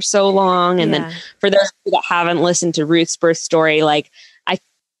labor for so long. And then for those of you that haven't listened to Ruth's birth story, like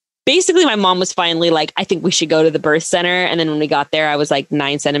basically my mom was finally like, I think we should go to the birth center. And then when we got there, I was like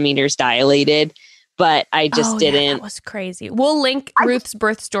 9 centimeters dilated. But I just didn't. Yeah, that was crazy. We'll link Ruth's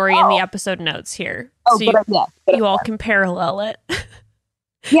birth story in the episode notes here. Oh, so you all can parallel it.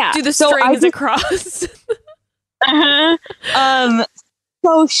 Yeah. Do the strings across. Uh-huh.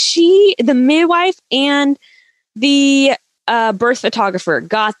 So the midwife and the birth photographer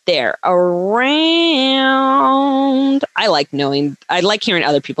got there around, I like hearing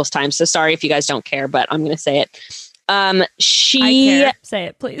other people's time. So sorry if you guys don't care, but I'm going to say it. I care. Say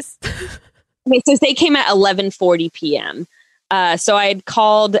it, please. Okay, so they came at 11:40 p.m. So I had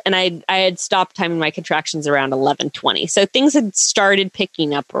called and I had stopped timing my contractions around 11:20. So things had started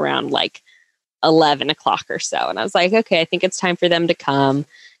picking up around like 11 o'clock or so. And I was like, okay, I think it's time for them to come.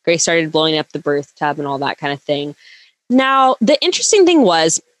 Grace started blowing up the birth tub and all that kind of thing. Now, the interesting thing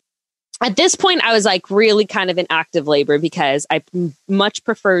was, at this point, I was like really kind of in active labor because I much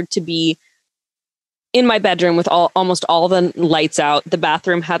preferred to be in my bedroom with almost all the lights out. The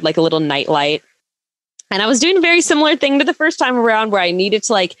bathroom had like a little night light. And I was doing a very similar thing to the first time around where I needed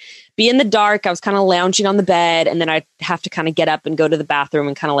to like be in the dark. I was kind of lounging on the bed and then I'd have to kind of get up and go to the bathroom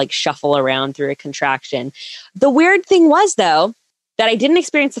and kind of like shuffle around through a contraction. The weird thing was, though, that I didn't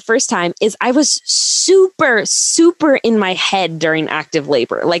experience the first time is I was super, super in my head during active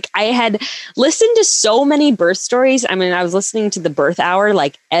labor. Like I had listened to so many birth stories. I mean, I was listening to the birth hour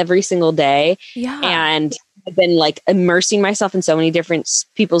like every single day. Yeah. And I've been like immersing myself in so many different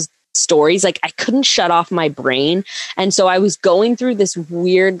people's stories. Like I couldn't shut off my brain. And so I was going through this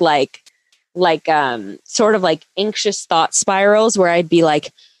weird, sort of like anxious thought spirals where I'd be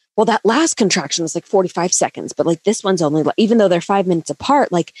like, well, that last contraction was like 45 seconds, but like this one's only, even though they're 5 minutes apart,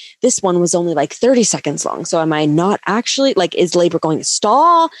 like this one was only like 30 seconds long. So am I not actually, like, is labor going to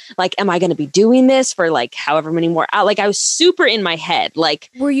stall? Like, am I going to be doing this for like however many more hours? Like I was super in my head. Like,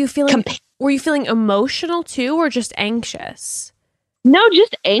 were you feeling emotional too, or just anxious? No,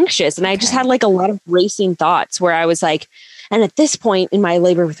 just anxious. And I just had like a lot of racing thoughts where I was like, and at this point in my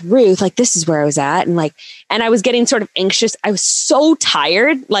labor with Ruth, like this is where I was at. And I was getting sort of anxious. I was so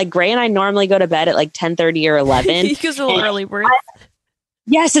tired. Like Gray and I normally go to bed at like 10:30 or 11. Because a little early bird.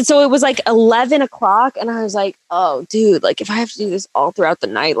 Yes. And so it was like 11 o'clock. And I was like, oh, dude, like if I have to do this all throughout the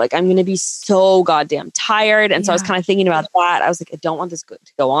night, like I'm going to be so goddamn tired. And so I was kind of thinking about that. I was like, I don't want this to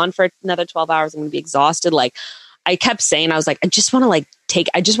go on for another 12 hours. I'm going to be exhausted. Like I kept saying, I was like, I just want to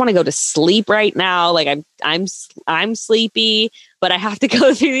go to sleep right now. Like I'm sleepy, but I have to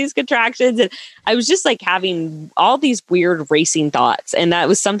go through these contractions. And I was just like having all these weird racing thoughts. And that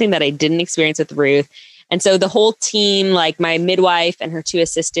was something that I didn't experience with Ruth. And so the whole team, like my midwife and her 2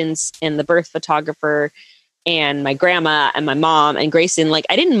 assistants and the birth photographer and my grandma and my mom and Grayson, like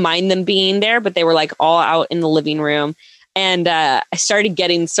I didn't mind them being there, but they were like all out in the living room. And I started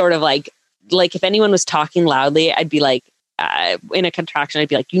getting sort of like if anyone was talking loudly, I'd be like, in a contraction, I'd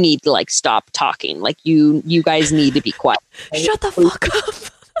be like, you need to like stop talking. Like you guys need to be quiet. Shut the fuck up.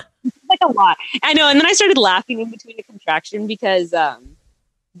 Like a lot. I know. And then I started laughing in between the contraction because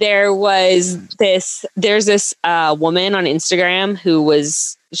there's this woman on Instagram who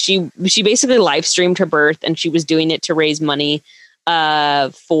was, she basically live streamed her birth and she was doing it to raise money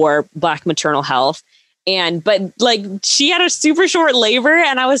for Black maternal health. But like she had a super short labor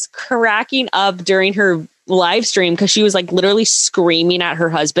and I was cracking up during her live stream because she was like literally screaming at her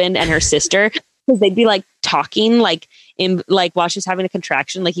husband and her sister because they'd be like talking like in like while she was having a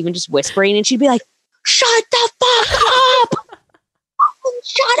contraction, like even just whispering, and she'd be like, shut the fuck up.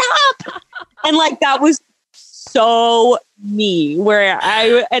 Shut up. And like that was so me where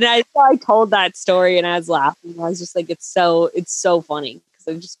I told that story and I was laughing. I was just like, it's so funny.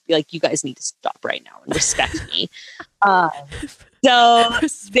 So just be like, you guys need to stop right now and respect me. So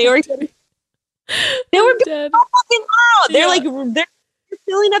they were so fucking loud. They're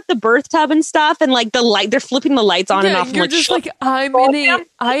filling up the birth tub and stuff, and like the light, they're flipping the lights on and off. You're like, just like, I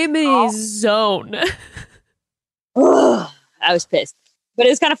am in a zone. I was pissed, but it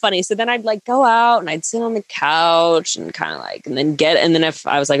was kind of funny. So then I'd like go out and I'd sit on the couch and kind of like, and then if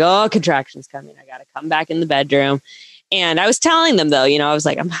I was like, oh, contractions coming, I got to come back in the bedroom. And I was telling them though, I was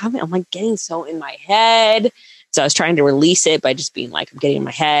like, I'm like getting so in my head. So I was trying to release it by just being like, I'm getting in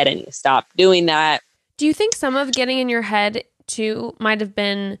my head. I need to stop doing that. Do you think some of getting in your head too might have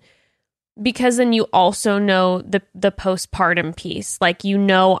been because then you also know the postpartum piece? Like, I'm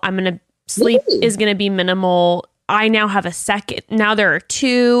going to sleep is going to be minimal. I now have a second. Now there are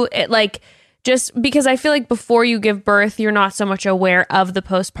 2. It like, just because I feel like before you give birth, you're not so much aware of the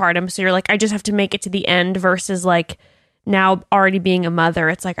postpartum. So you're like, I just have to make it to the end versus like, now already being a mother,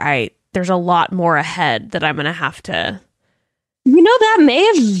 it's like there's a lot more ahead that I'm going to have to. That may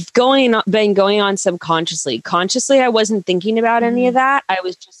have been going on subconsciously. Consciously, I wasn't thinking about any of that. I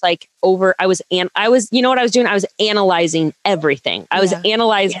was just like you know what I was doing? I was analyzing everything. I was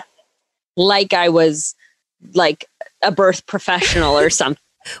analyzing like I was like a birth professional or something.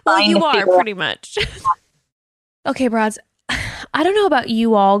 Well, you are pretty much. Okay, broads. I don't know about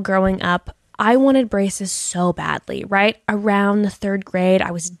you all growing up. I wanted braces so badly, right? Around the 3rd grade, I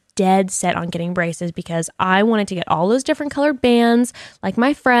was dead set on getting braces because I wanted to get all those different colored bands like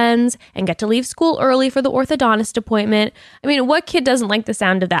my friends and get to leave school early for the orthodontist appointment. I mean, what kid doesn't like the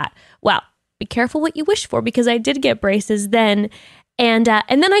sound of that? Well, be careful what you wish for, because I did get braces then. And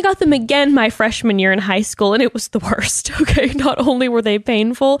then I got them again my freshman year in high school, and it was the worst, okay? Not only were they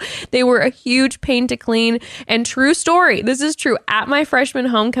painful, they were a huge pain to clean. And true story, this is true. At my freshman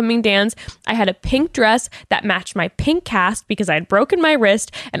homecoming dance, I had a pink dress that matched my pink cast because I had broken my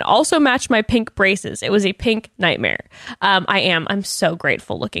wrist, and also matched my pink braces. It was a pink nightmare. I'm so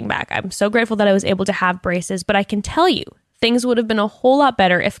grateful looking back. I'm so grateful that I was able to have braces, but I can tell you, things would have been a whole lot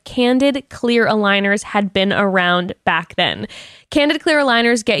better if Candid clear aligners had been around back then. Candid clear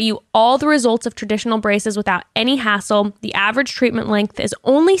aligners get you all the results of traditional braces without any hassle. The average treatment length is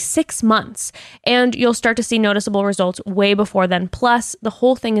only 6 months, and you'll start to see noticeable results way before then. Plus, the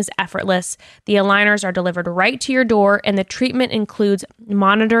whole thing is effortless. The aligners are delivered right to your door, and the treatment includes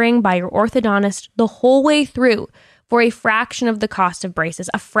monitoring by your orthodontist the whole way through, for a fraction of the cost of braces.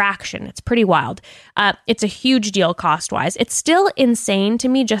 A fraction. It's pretty wild. It's a huge deal cost-wise. It's still insane to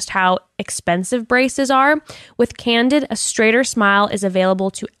me just how expensive braces are. With Candid, a straighter smile is available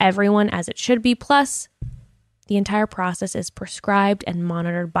to everyone, as it should be. Plus, the entire process is prescribed and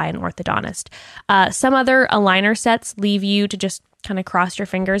monitored by an orthodontist. Some other aligner sets leave you to just kind of cross your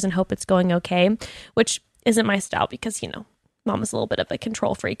fingers and hope it's going okay, which isn't my style because, mom is a little bit of a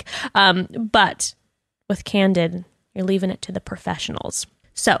control freak. But with Candid, you're leaving it to the professionals.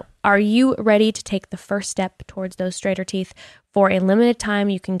 So, are you ready to take the first step towards those straighter teeth? For a limited time,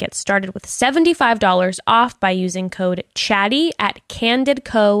 you can get started with $75 off by using code CHATTY at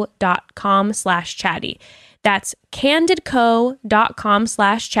candidco.com/chatty. That's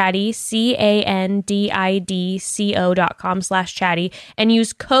candidco.com/chatty, candidco.com/chatty, and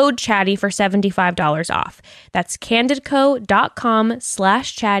use code CHATTY for $75 off. That's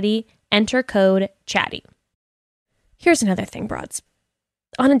candidco.com/chatty, enter code CHATTY. Here's another thing, broads.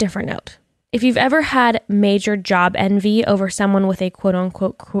 On a different note, if you've ever had major job envy over someone with a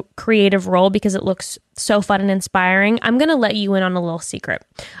quote-unquote creative role because it looks so fun and inspiring, I'm going to let you in on a little secret.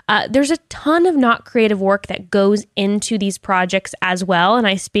 There's a ton of not creative work that goes into these projects as well, and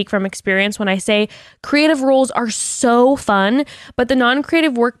I speak from experience when I say creative roles are so fun, but the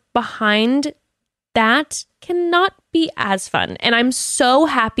non-creative work behind that cannot be as fun. And I'm so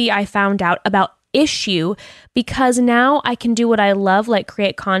happy I found out about Issue, because now I can do what I love, like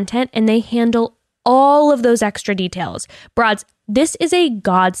create content, and they handle all of those extra details. Broads, this is a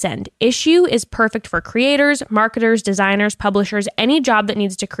godsend. Issue is perfect for creators, marketers, designers, publishers, any job that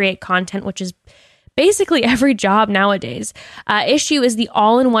needs to create content, which is basically every job nowadays. Issue is the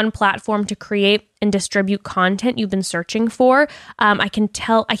all-in-one platform to create and distribute content you've been searching for. I can't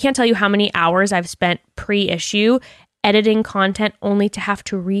tell you how many hours I've spent pre-issue editing content only to have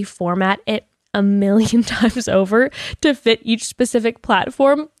to reformat it a million times over to fit each specific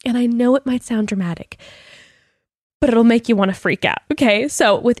platform. And I know it might sound dramatic, but it'll make you want to freak out. Okay,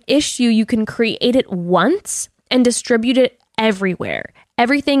 so with Issue, you can create it once and distribute it everywhere.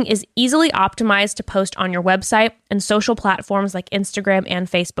 Everything is easily optimized to post on your website and social platforms like Instagram and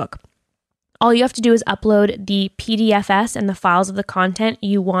Facebook. All you have to do is upload the PDFs and the files of the content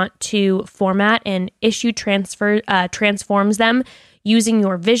you want to format, and Issue transforms them using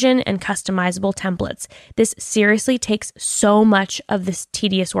your vision and customizable templates. This seriously takes so much of this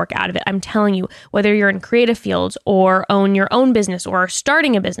tedious work out of it. I'm telling you, whether you're in creative fields or own your own business or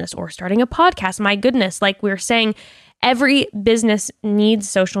starting a business or starting a podcast, my goodness, like we were saying, every business needs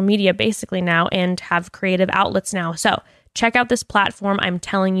social media basically now and have creative outlets now. So check out this platform. I'm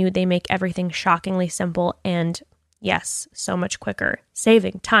telling you, they make everything shockingly simple and yes, so much quicker.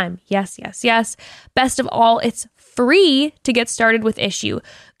 Saving time. Yes, yes, yes. Best of all, it's free to get started with Issue.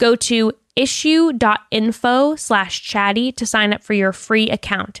 Go to issue.info/chatty to sign up for your free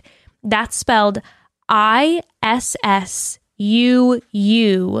account. That's spelled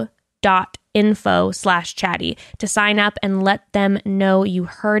ISSUU.info/chatty to sign up and let them know you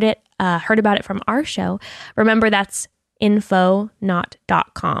heard about it from our show. Remember, that's info, not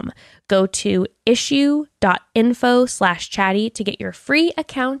 .com. Go to issue.info/chatty to get your free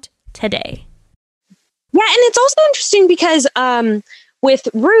account today. Yeah, and it's also interesting because with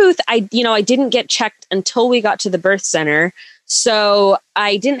Ruth, I didn't get checked until we got to the birth center. So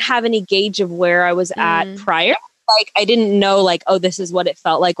I didn't have any gauge of where I was at prior. Like, I didn't know, like, oh, this is what it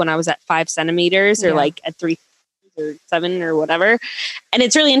felt like when I was at 5 centimeters or like at 3. or 7 or whatever. And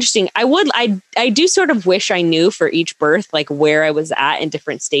it's really interesting. I do sort of wish I knew for each birth, like where I was at in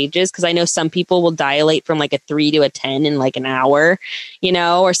different stages. Cause I know some people will dilate from like a 3 to a 10 in like an hour, you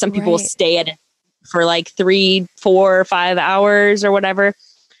know, or some people will stay at it for like 3, 4, 5 hours or whatever.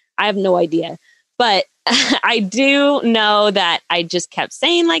 I have no idea. But I do know that I just kept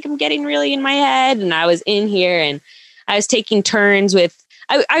saying like I'm getting really in my head, and I was in here and I was taking turns with,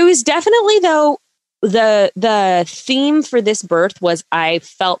 I was definitely though, the theme for this birth was I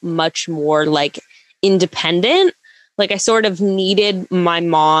felt much more like independent. Like I sort of needed my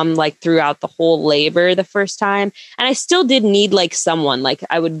mom like throughout the whole labor the first time. And I still did need like someone, like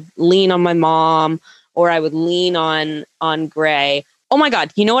I would lean on my mom or I would lean on Gray. Oh my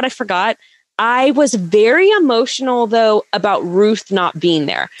God. You know what I forgot? I was very emotional though about Ruth not being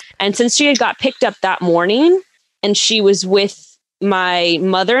there. And since she had got picked up that morning and she was with my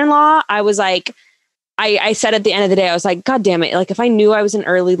mother-in-law, I was like, I said at the end of the day, I was like, God damn it. Like if I knew I was in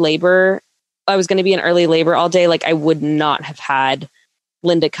early labor, I was going to be in early labor all day. Like I would not have had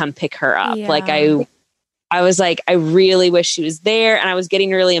Linda come pick her up. Yeah. Like I was like, I really wish she was there. And I was getting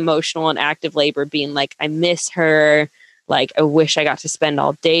really emotional in active labor being like, I miss her. Like, I wish I got to spend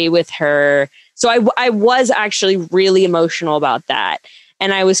all day with her. So I was actually really emotional about that.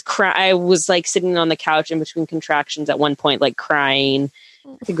 And I was I was like sitting on the couch in between contractions at one point, like crying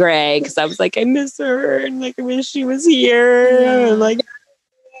to Greg. Cause I was like, I miss her. And like, I wish she was here. Yeah.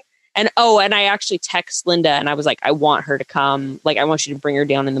 And I actually text Linda and I was like, I want her to come. Like, I want you to bring her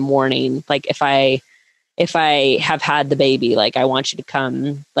down in the morning. Like if I have had the baby, like I want you to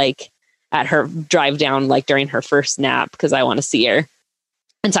come, like, at her drive down, like during her first nap, because I want to see her.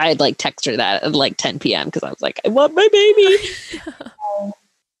 And so I had like text her that at like 10 p.m. because I was like, I want my baby.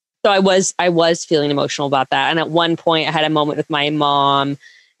 So I was feeling emotional about that. And at one point I had a moment with my mom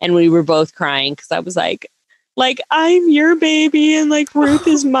and we were both crying because I was like, I'm your baby and like Ruth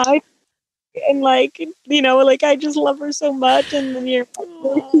is my, and like, you know, like I just love her so much. And then you're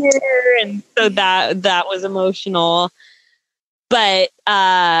here. And so that was emotional. But,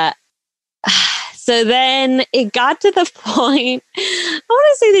 so then it got to the point, I want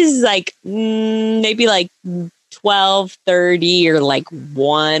to say this is like maybe like 12:30 or like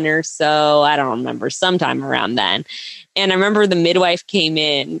 1 or so. I don't remember, sometime around then. And I remember the midwife came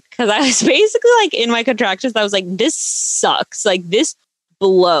in because I was basically like in my contractions. I was like, this sucks. Like this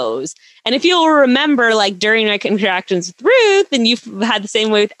blows. And if you'll remember, like during my contractions with Ruth, and you've had the same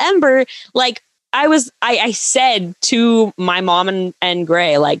way with Ember, like I said to my mom and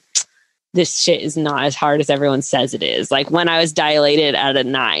Gray, like, this shit is not as hard as everyone says it is. Like when I was dilated at a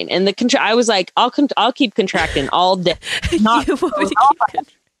 9 and I was like, I'll keep contracting all day. I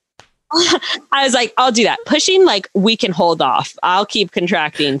was like, I'll do that. Pushing, like we can hold off. I'll keep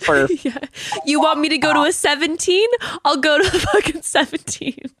contracting for. Yeah. You want me to go to a 17? I'll go to a fucking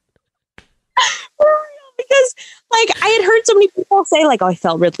 17. Because like I had heard so many people say like, oh, I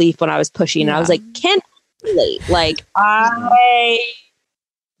felt relief when I was pushing. And I was like, can't relate. Like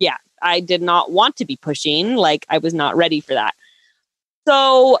I did not want to be pushing. Like I was not ready for that.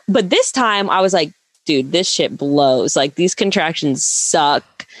 So, but this time I was like, dude, this shit blows. Like these contractions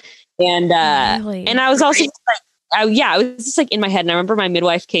suck. And, really? And I was also just like, I was just like in my head. And I remember my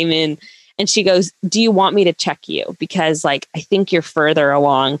midwife came in and she goes, do you want me to check you? Because like, I think you're further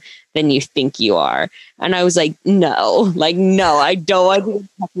along than you think you are. And I was like, no, I don't want you to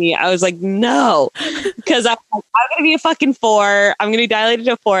check me. I was like, no, because I'm going to be a fucking 4. I'm going to be dilated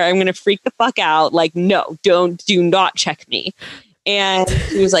to a 4. I'm going to freak the fuck out. Like, no, do not check me. And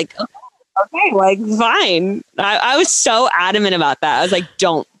she was like, okay, like fine. I was so adamant about that. I was like,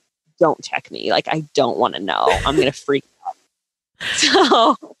 don't check me. Like, I don't want to know. I'm going to freak out.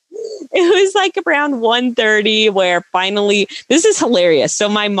 So it was like around 1:30 where finally, this is hilarious. So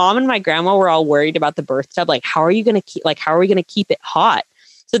my mom and my grandma were all worried about the birth tub. Like, how are we going to keep it hot?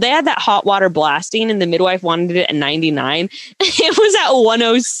 So they had that hot water blasting and the midwife wanted it at 99. It was at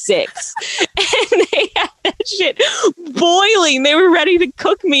 106. And they had that shit boiling. They were ready to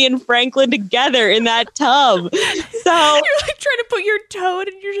cook me and Franklin together in that tub. So you're like trying to put your toe in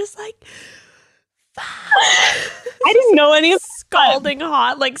and you're just like, I didn't know any of scalding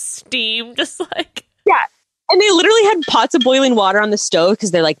hot, like steam, just like. Yeah. And they literally had pots of boiling water on the stove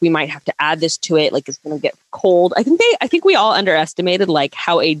because they're like, we might have to add this to it. Like it's going to get cold. I think we all underestimated like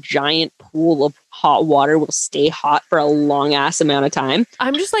how a giant pool of hot water will stay hot for a long ass amount of time.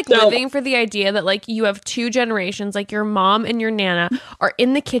 I'm just like living for the idea that like you have 2 generations, like your mom and your Nana are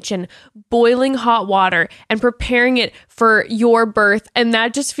in the kitchen boiling hot water and preparing it for your birth. And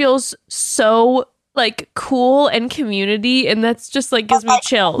that just feels so like cool and community. And that's just like gives me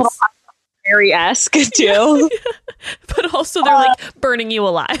chills. Fairy-esque too. But also they're like burning you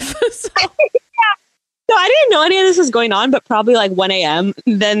alive. So. So I didn't know any of this was going on, but probably like 1 a.m.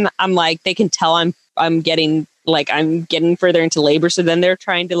 Then I'm like, they can tell I'm getting further into labor. So then they're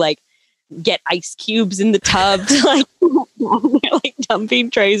trying to like get ice cubes in the tub to like they're like dumping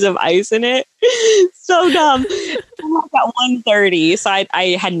trays of ice in it. So dumb. I'm like at 1:30. So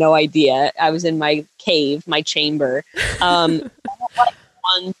I had no idea. I was in my cave, my chamber. Like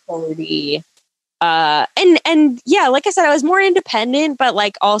 1:30. And yeah, like I said, I was more independent, but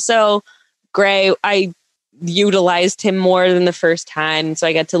like also Gray, I utilized him more than the first time, so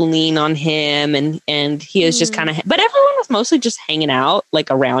I got to lean on him, and he was just kind of, but everyone was mostly just hanging out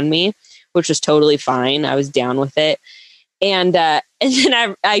like around me, which was totally fine. I was down with it. And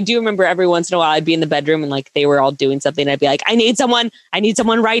then I do remember every once in a while I'd be in the bedroom and like they were all doing something. I'd be like, I need someone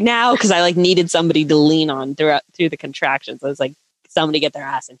right now, because I like needed somebody to lean on through the contractions. I was like, somebody get their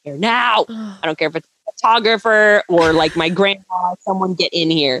ass in here now. I don't care if it's a photographer or like my grandma, someone get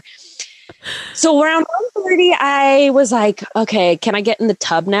in here. So around 1:30, I was like, okay, can I get in the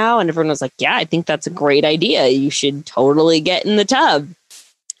tub now? And everyone was like, yeah, I think that's a great idea. You should totally get in the tub.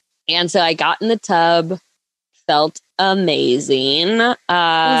 And so I got in the tub, felt amazing. Was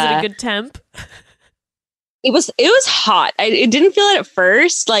it a good temp? It was hot. I didn't feel it at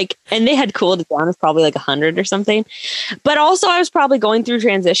first, like, and they had cooled it down. It was probably like 100 or something. But also I was probably going through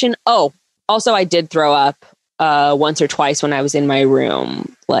transition. Oh, also I did throw up once or twice when I was in my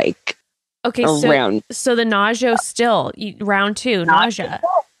room, like, okay, so the nausea still, round 2, nausea.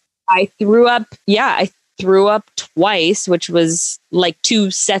 I threw up. Yeah, I threw up twice, which was like 2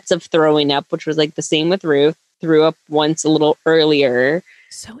 sets of throwing up, which was like the same with Ruth. Threw up once a little earlier.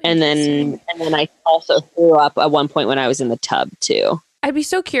 So and then I also threw up at one point when I was in the tub too. I'd be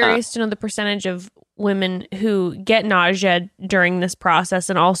so curious to know the percentage of women who get nausea during this process,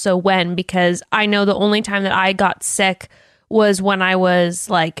 and also when, because I know the only time that I got sick was when I was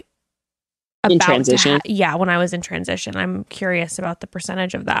like in transition. When I was in transition. I'm curious about the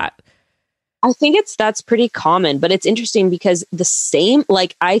percentage of that. I think that's pretty common, but it's interesting because the same,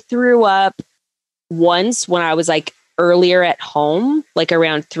 like I threw up once when I was like earlier at home, like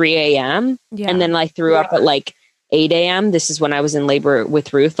around 3 a.m. Yeah. And then I threw up at like 8 a.m. This is when I was in labor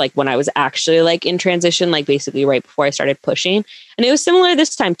with Ruth, like when I was actually like in transition, like basically right before I started pushing. And it was similar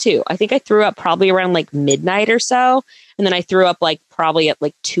this time too. I think I threw up probably around like midnight or so. And then I threw up like probably at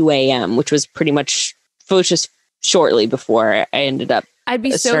like 2 a.m., which was pretty much just shortly before I ended up. I'd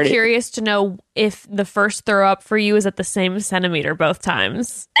be so curious to know if the first throw up for you is at the same centimeter both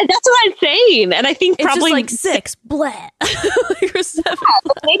times. And that's what I'm saying. And I think it's probably just like 6, bleh. Or 7.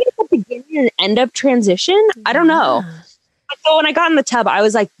 But maybe at the beginning and end of transition. I don't know. So when I got in the tub, I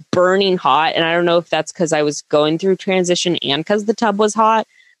was like burning hot. And I don't know if that's because I was going through transition and because the tub was hot.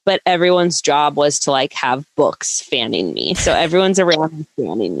 But everyone's job was to like have books fanning me. So everyone's around me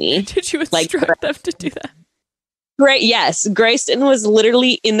fanning me. Did you instruct them to do that? Great. Yes. Grayson was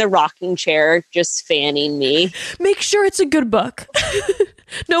literally in the rocking chair, just fanning me. Make sure it's a good book.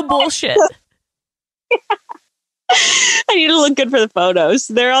 No bullshit. I need to look good for the photos.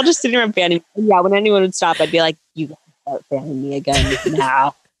 They're all just sitting around fanning me. Yeah. When anyone would stop, I'd be like, you gotta start fanning me again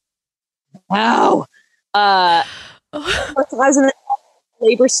now. Wow. I was in the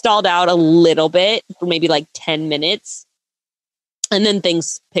labor, stalled out a little bit for maybe like 10 minutes. And then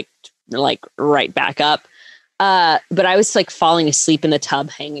things picked like right back up. But I was like falling asleep in the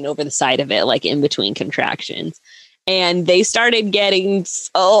tub, hanging over the side of it, like in between contractions. And they started getting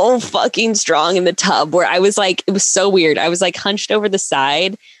so fucking strong in the tub where I was like, it was so weird. I was like hunched over the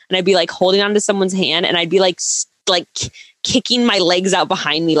side and I'd be like holding onto someone's hand and I'd be like kicking my legs out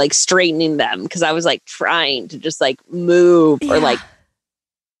behind me, like straightening them. Cause I was like trying to just like move or like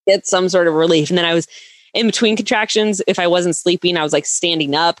get some sort of relief. And then I was in between contractions. If I wasn't sleeping, I was like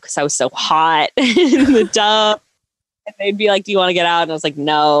standing up because I was so hot in the tub. And they'd be like, do you want to get out? And I was like,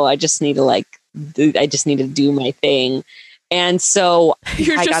 no, I just need to do my thing. And so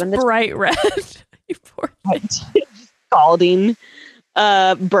you're just bright red. You poor thing. Scalding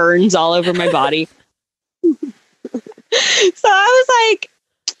burns all over my body. So I was like,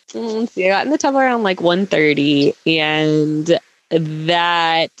 let's see, I got in the tub around like 1:30, and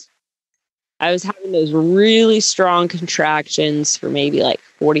that I was having those really strong contractions for maybe like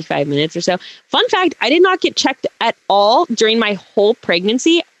 45 minutes or so. Fun fact, I did not get checked at all during my whole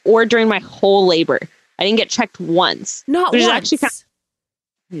pregnancy or during my whole labor. I didn't get checked once. Not once?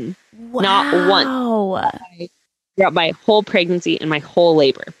 Actually wow. Not once. Throughout my whole pregnancy and my whole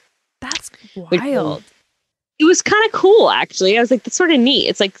labor. That's wild. It was kind of cool, actually. I was like, that's sort of neat.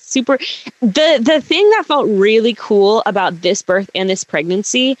 It's like super. The thing that felt really cool about this birth and this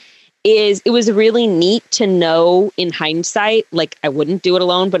pregnancy it was really neat to know in hindsight, like I wouldn't do it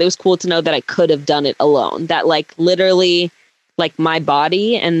alone, but it was cool to know that I could have done it alone. That like literally like my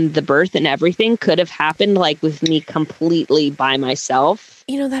body and the birth and everything could have happened like with me completely by myself.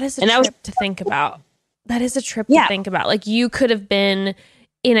 You know, that is a trip to think about. That is a trip to think about. Like you could have been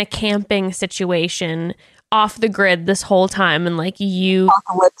in a camping situation off the grid this whole time and like you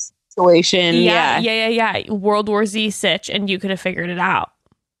apocalypse situation. Yeah. World War Z sitch, and you could have figured it out.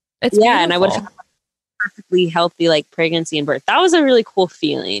 It's beautiful. And I would have had a perfectly healthy like pregnancy and birth. That was a really cool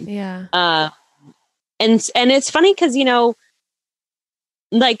feeling. Yeah. And it's funny because, you know,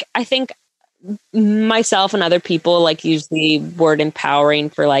 like I think myself and other people like use the word empowering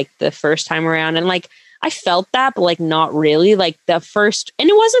for like the first time around, and like I felt that, but like not really. Like the first, and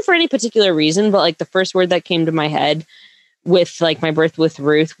it wasn't for any particular reason, but like the first word that came to my head with like my birth with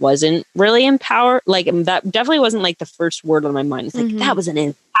Ruth wasn't really empower. Like that definitely wasn't like the first word on my mind. It's like that was an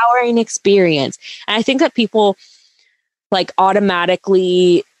empowering experience. And I think that people like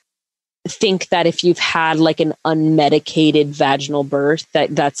automatically think that if you've had like an unmedicated vaginal birth,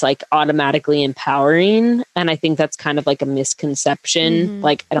 that's like automatically empowering. And I think that's kind of like a misconception.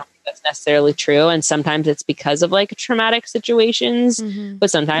 Like I don't think that's necessarily true. And sometimes it's because of like traumatic situations,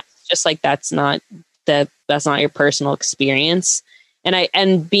 but sometimes it's just like that's not your personal experience.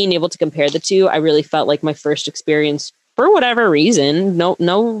 And being able to compare the two, I really felt like my first experience, for whatever reason, no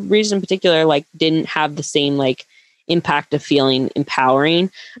reason in particular, like didn't have the same like impact of feeling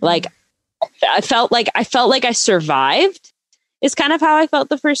empowering. Like I felt like I survived is kind of how I felt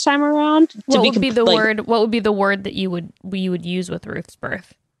the first time around. What would be the word that you would use with Ruth's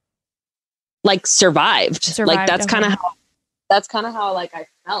birth? Like survived. Like that's kind of how like I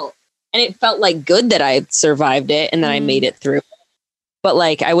felt. And it felt like good that I survived it and that I made it through. But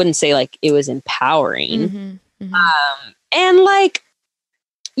like, I wouldn't say like it was empowering. And like,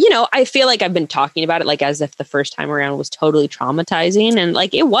 you know, I feel like I've been talking about it like as if the first time around was totally traumatizing, and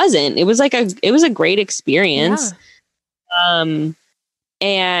like it wasn't. It was like it was a great experience. Yeah.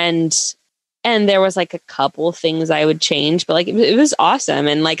 And there was like a couple things I would change, but like it was awesome.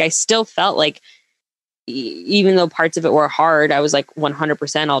 And like I still felt like even though parts of it were hard, I was like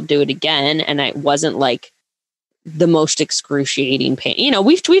 100% I'll do it again. And it wasn't like the most excruciating pain. You know,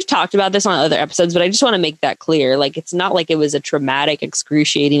 we've talked about this on other episodes, but I just want to make that clear. Like, it's not like it was a traumatic,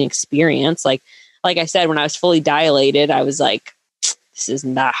 excruciating experience. Like I said, when I was fully dilated, I was like, this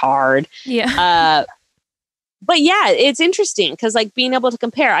isn't that hard. Yeah. But yeah, it's interesting because like being able to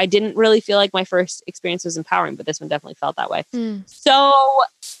compare, I didn't really feel like my first experience was empowering, but this one definitely felt that way. So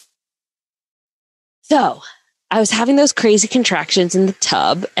I was having those crazy contractions in the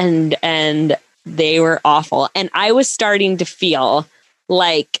tub and they were awful. And I was starting to feel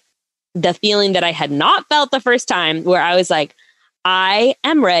like the feeling that I had not felt the first time, where I was like, I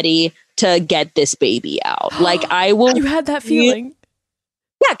am ready to get this baby out. Like I will. You had that feeling?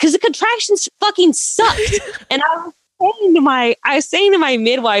 Yeah, because the contractions fucking sucked. And I was saying to my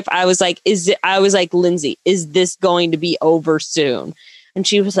midwife, I was like, Lindsay, is this going to be over soon? And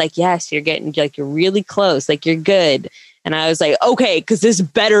she was like, yes, you're really close. Like, you're good. And I was like, okay, because this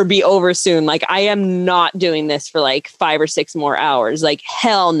better be over soon. Like, I am not doing this for like 5 or 6 more hours. Like,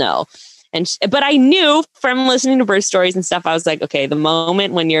 hell no. But I knew from listening to birth stories and stuff, I was like, okay, the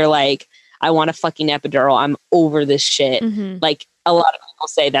moment when you're like, I want a fucking epidural, I'm over this shit. Like, a lot of people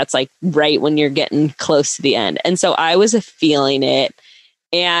say that's like right when you're getting close to the end. And so I was feeling it.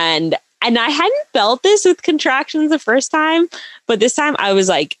 And I hadn't felt this with contractions the first time, but this time I was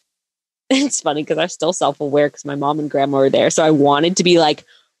like, it's funny because I'm still self-aware because my mom and grandma were there. So I wanted to be like,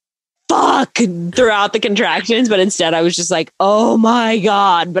 fuck throughout the contractions, but instead I was just like, oh my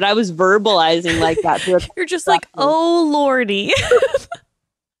God. But I was verbalizing like that. You're just like, oh Lordy.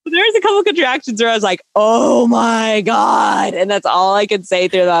 There's a couple contractions where I was like, oh my God. And that's all I could say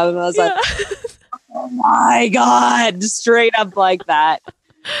through them. And I was like, oh my God, straight up like that.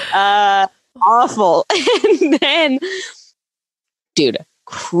 Awful. And then, dude,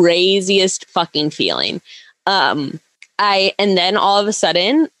 craziest fucking feeling. And then all of a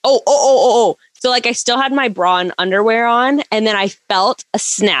sudden, so like I still had my bra and underwear on, and then I felt a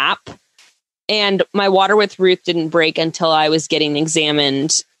snap, and my water with Ruth didn't break until I was getting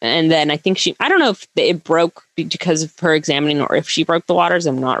examined. And then I think I don't know if it broke because of her examining or if she broke the waters.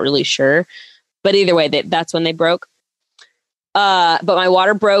 I'm not really sure, but either way, that's when they broke. But my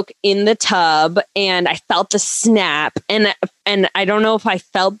water broke in the tub, and I felt the snap, and I don't know if I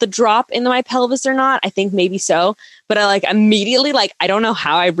felt the drop into my pelvis or not. I think maybe so, but I like immediately, like, I don't know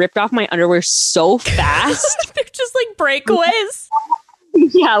how I ripped off my underwear so fast. They're just like breakaways.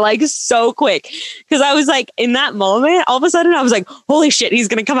 Yeah, like so quick. Because I was like, in that moment, all of a sudden I was like, holy shit, he's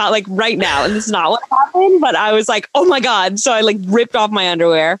going to come out like right now. And this is not what happened. But I was like, oh my God. So I like ripped off my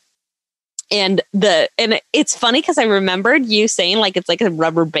underwear. And it's funny because I remembered you saying like it's like a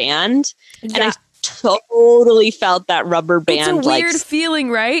rubber band. Yeah. And I totally felt that rubber band. It's a weird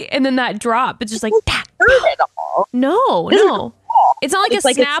feeling, right? And then that drop, it's just like, hurt at all. No. It's not like it's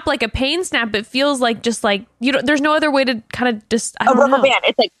a snap, like a pain snap. It feels like just like there's no other way to kind of just a rubber band.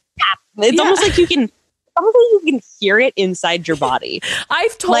 It's like it's almost like you can hear it inside your body.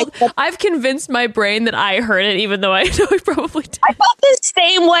 I've convinced my brain that I heard it, even though I know I probably did. I felt the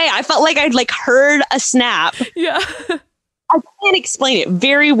same way. I felt like I'd like heard a snap. Yeah. I can't explain it.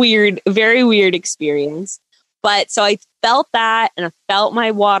 Very weird experience. But so I felt that, and I felt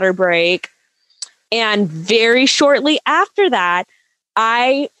my water break. And very shortly after that,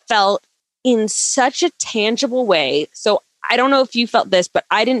 I felt in such a tangible way. So I don't know if you felt this, but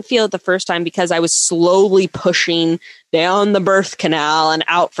I didn't feel it the first time because I was slowly pushing down the birth canal and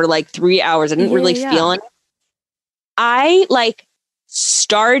out for like 3 hours. I didn't really feel it. I like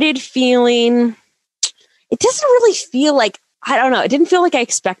started feeling, it doesn't really feel like, I don't know. It didn't feel like I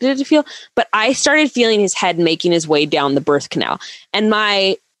expected it to feel, but I started feeling his head making his way down the birth canal. And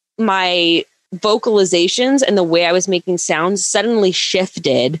my vocalizations and the way I was making sounds suddenly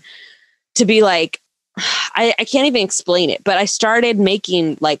shifted to be like, I can't even explain it, but I started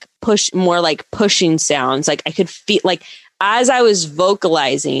making like pushing sounds. Like I could feel like as I was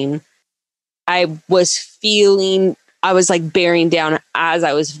vocalizing, I was like bearing down as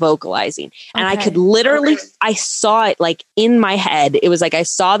I was vocalizing. And I could literally, I saw it like in my head. It was like, I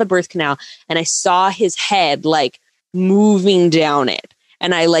saw the birth canal and I saw his head like moving down it.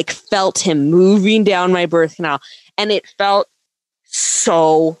 And I like felt him moving down my birth canal. And it felt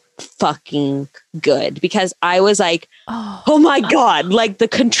so fucking good because I was like, oh my God, like the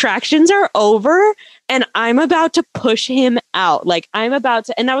contractions are over and I'm about to push him out. Like I'm about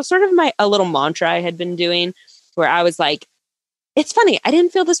to, and that was sort of a little mantra I had been doing where I was like, it's funny. I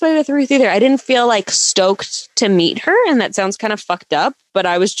didn't feel this way with Ruth either. I didn't feel like stoked to meet her. And that sounds kind of fucked up, but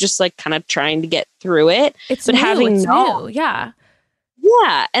I was just like kind of trying to get through it. It's new. Yeah.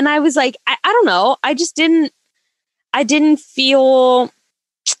 Yeah. And I was like, I don't know. I didn't feel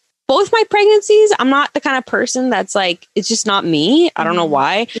both my pregnancies. I'm not the kind of person that's like, it's just not me. I don't know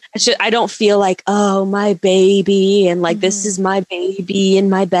why. I don't feel like, oh, my baby. And like, this is my baby in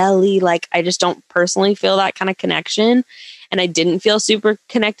my belly. Like, I just don't personally feel that kind of connection. And I didn't feel super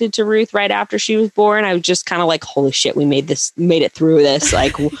connected to Ruth right after she was born. I was just kind of like, holy shit, we made it through this.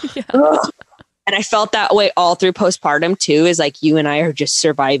 Like, and I felt that way all through postpartum too, is like, you and I are just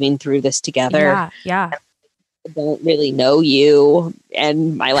surviving through this together. Yeah. I don't really know you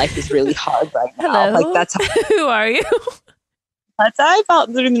and my life is really hard right now. Hello? Like that's how, who are you? That's how I felt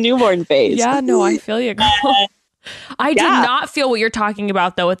through the newborn phase. Yeah, no, I feel you, girl. I did not feel what you're talking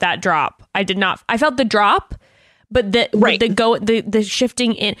about though with that drop. I did not. I felt the drop, but the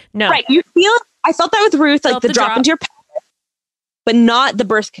shifting in. No, right. You feel. I felt that with Ruth, like the drop into your pelvis, but not the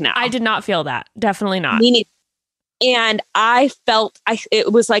birth canal. I did not feel that. Definitely not. Me neither. And I felt,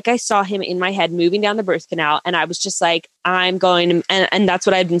 it was like I saw him in my head moving down the birth canal. And I was just like, I'm going to, and that's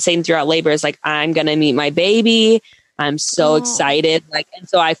what I've been saying throughout labor is like, I'm going to meet my baby. I'm so excited. Like, and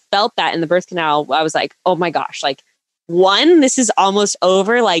so I felt that in the birth canal. I was like, oh my gosh, like this is almost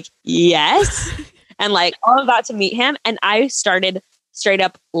over. Like, yes. And like, I'm about to meet him. And I started straight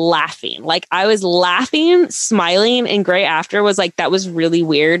up laughing. Like I was laughing, smiling, and Gray after was like, that was really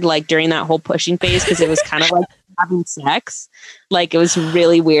weird. Like during that whole pushing phase, because it was kind of like, having sex. Like it was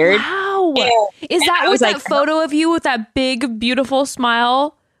really weird. Wow. Is that what that photo of you with that big, beautiful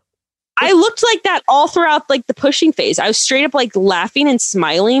smile? I looked like that all throughout like the pushing phase. I was straight up like laughing and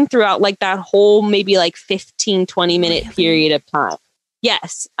smiling throughout like that whole maybe like 15-20 minute period of time.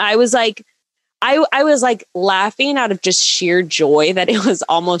 Yes. I was like, I was like laughing out of just sheer joy that it was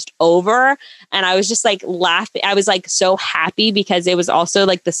almost over. And I was just like laughing. I was like so happy because it was also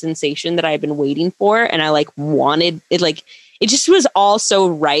like the sensation that I had been waiting for. And I like wanted it, like it just was all so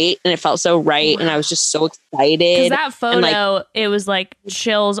right. And it felt so right. And I was just so excited. That photo, it was like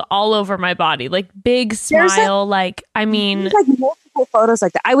chills all over my body, like big smile. Like, I mean, like multiple photos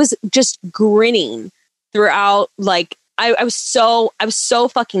like that. I was just grinning throughout like, I was so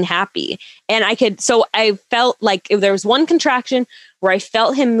fucking happy. And I felt like if there was one contraction where I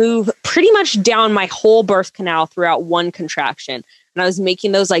felt him move pretty much down my whole birth canal throughout one contraction. And I was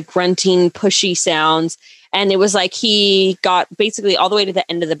making those like grunting, pushy sounds. And it was like he got basically all the way to the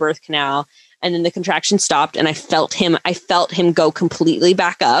end of the birth canal. And then the contraction stopped and I felt him go completely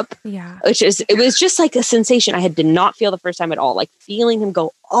back up. Yeah. It was just like a sensation I did not feel the first time at all, like feeling him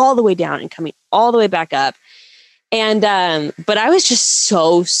go all the way down and coming all the way back up. And, but I was just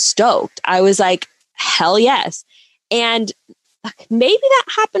so stoked. I was like, hell yes. And maybe that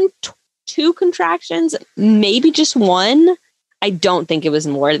happened 2 contractions, maybe just 1. I don't think it was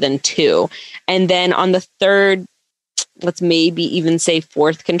more than 2. And then on the 3rd, let's maybe even say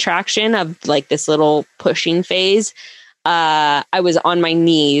 4th contraction of like this little pushing phase, I was on my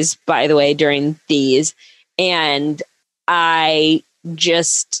knees, by the way, during these, and I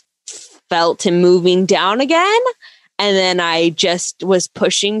just felt him moving down again. And then I just was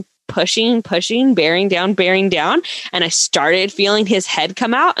pushing, bearing down. And I started feeling his head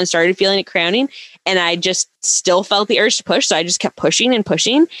come out and started feeling it crowning. And I just still felt the urge to push. So I just kept pushing and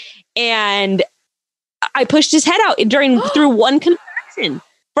pushing. And I pushed his head out through one contraction.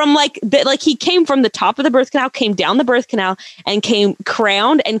 From like he came from the top of the birth canal, came down the birth canal, and came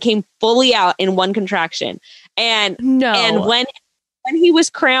crowned and came fully out in one contraction. And when he was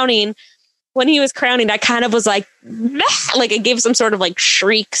crowning, I kind of was like I gave some sort of like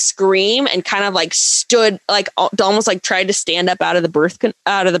shriek scream and kind of like stood like almost like tried to stand up out of the birth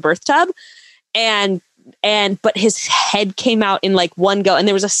tub, but his head came out in like one go, and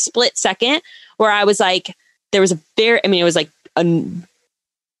there was a split second where I was like, it was like a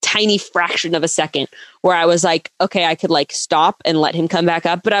tiny fraction of a second where I was like, okay, I could like stop and let him come back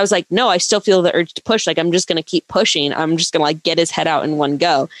up. But I was like, no, I still feel the urge to push. Like, I'm just going to keep pushing. I'm just going to like get his head out in one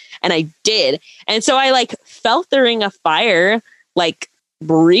go. And I did. And so I like felt the ring of fire, like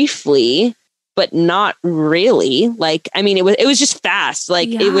briefly, but not really. Like, I mean, it was just fast. Like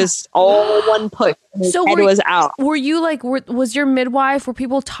It was all one push. His head was out. Were you like, was your midwife, were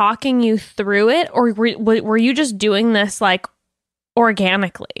people talking you through it? Or were you just doing this like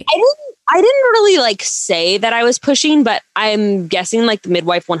organically? I didn't really like say that I was pushing, but I'm guessing like the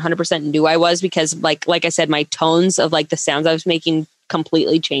midwife 100% knew I was, because like I said, my tones of like the sounds I was making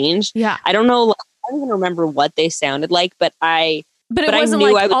completely changed. Yeah. I don't know. I don't even remember what they sounded like, but it wasn't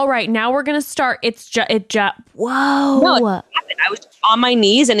like, all right, now we're going to start. Whoa. No, I was on my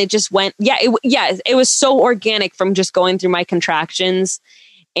knees and it just went. It was so organic from just going through my contractions.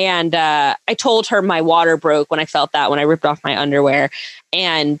 And I told her my water broke when I felt that, when I ripped off my underwear.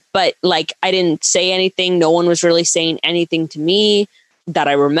 But like, I didn't say anything. No one was really saying anything to me that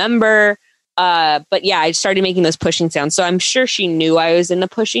I remember. But yeah, I started making those pushing sounds. So I'm sure she knew I was in the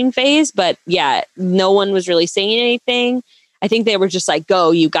pushing phase, but yeah, no one was really saying anything. I think they were just like,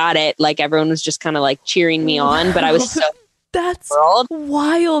 go, you got it. Like everyone was just kind of like cheering me on, but I was so that's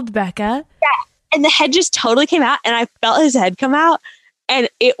wild, Bekah. Yeah. And the head just totally came out and I felt his head come out. And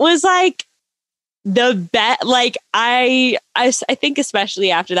it was like the bet. Like I think especially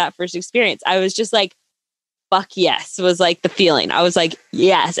after that first experience, I was just like, fuck yes, was like the feeling. I was like,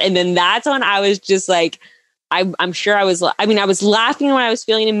 yes. And then that's when I was just like, I'm sure I was laughing when I was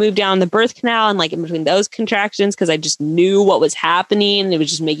feeling him move down the birth canal and like in between those contractions, because I just knew what was happening. And it was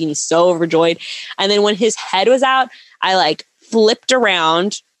just making me so overjoyed. And then when his head was out, I like flipped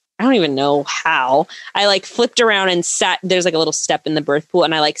around. I don't even know how. I like flipped around and sat. There's like a little step in the birth pool,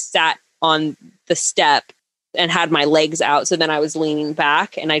 and I like sat on the step and had my legs out. So then I was leaning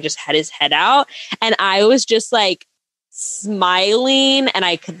back and I just had his head out, and I was just like smiling, and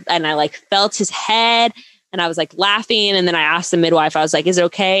I like felt his head, and I was like laughing. And then I asked the midwife, I was like, is it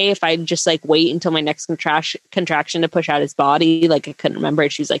okay if I just like wait until my next contraction to push out his body? Like I couldn't remember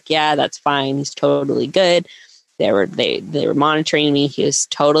it. She was like, yeah, that's fine. He's totally good. They were monitoring me. He was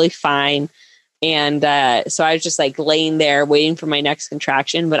totally fine. And so I was just like laying there waiting for my next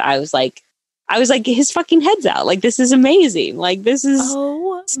contraction. But I was like, his fucking head's out. Like, this is amazing. Like, this is,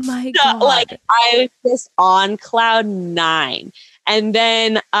 oh my God. Like, I was just on cloud 9. And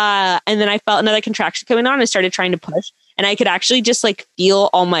then I felt another contraction coming on and started trying to push. And I could actually just like feel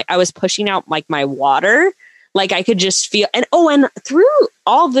I was pushing out like my water. Like I could just feel, and through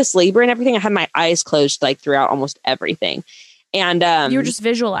all this labor and everything, I had my eyes closed like throughout almost everything. And you were just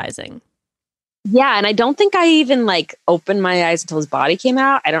visualizing. Yeah. And I don't think I even like opened my eyes until his body came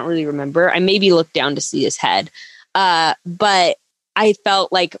out. I don't really remember. I maybe looked down to see his head. But I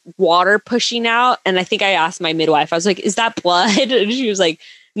felt like water pushing out. And I think I asked my midwife, I was like, is that blood? And she was like,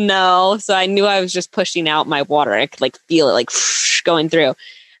 no. So I knew I was just pushing out my water. I could like feel it like going through.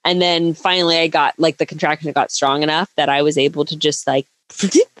 And then finally I got like the contraction got strong enough that I was able to just like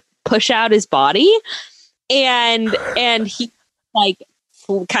push out his body. And he like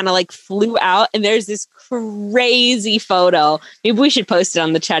kind of like flew out, and there's this crazy photo. Maybe we should post it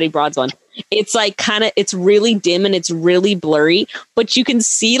on the Chatty Broads one. It's like it's really dim and it's really blurry, but you can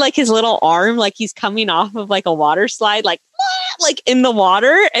see like his little arm, like he's coming off of like a water slide, like in the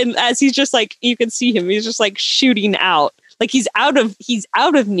water. And as he's just like, you can see him, he's just like shooting out, like he's out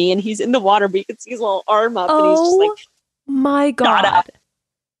of me and he's in the water, but you can see his little arm up and he's just like, my God.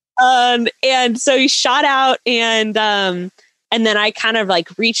 And so he shot out and then I kind of like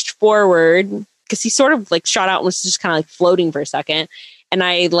reached forward because he sort of like shot out and was just kind of like floating for a second. And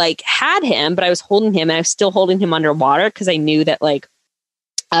I like had him, but I was holding him and I was still holding him underwater because I knew that like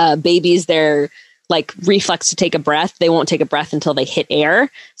babies, their like reflex to take a breath, they won't take a breath until they hit air.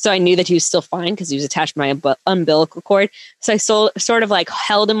 So I knew that he was still fine because he was attached to my umbilical cord. So I sort of like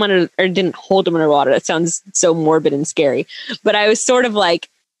held him under, or didn't hold him underwater. That sounds so morbid and scary. But I was sort of like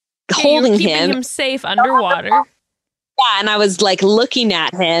holding him safe underwater. Yeah, and I was like looking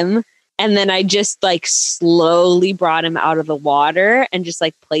at him. And then I just like slowly brought him out of the water and just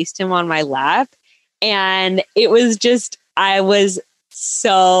like placed him on my lap. And it was just, I was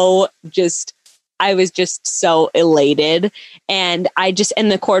just so elated. And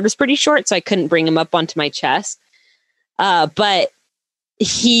and the cord was pretty short, so I couldn't bring him up onto my chest. But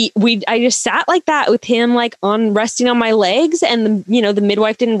I just sat like that with him, like resting on my legs. And the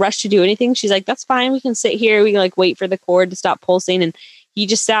midwife didn't rush to do anything. She's like, that's fine. We can sit here. We can like wait for the cord to stop pulsing. And he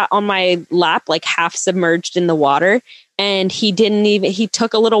just sat on my lap, like half submerged in the water. And he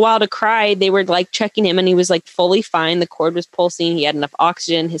took a little while to cry. They were like checking him and he was like fully fine. The cord was pulsing. He had enough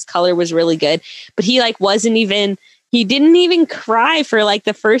oxygen. His color was really good, but he like he didn't even cry for like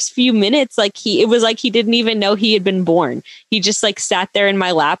the first few minutes. Like it was like he didn't even know he had been born. He just like sat there in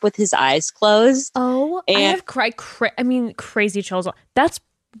my lap with his eyes closed. Oh, and I have crazy chills.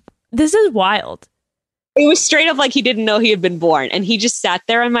 This is wild. It was straight up like he didn't know he had been born. And he just sat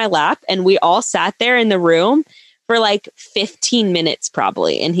there on my lap and we all sat there in the room for like 15 minutes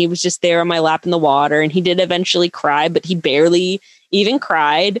probably. And he was just there on my lap in the water. And he did eventually cry, but he barely even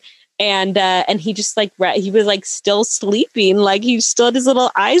cried. And he just like, he was like still sleeping. Like he still had his little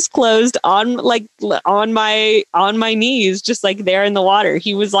eyes closed on my knees, just like there in the water.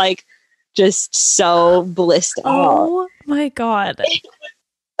 He was like just so blissed out. Oh my God.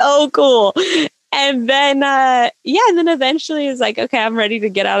 So cool. And then, and then eventually it's like, okay, I'm ready to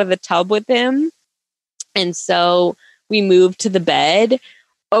get out of the tub with him. And so we moved to the bed.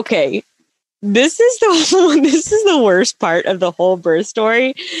 Okay, this is the worst part of the whole birth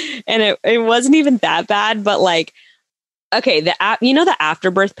story. And it wasn't even that bad, but like, okay, the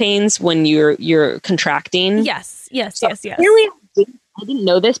afterbirth pains when you're contracting. Yes. Really, I didn't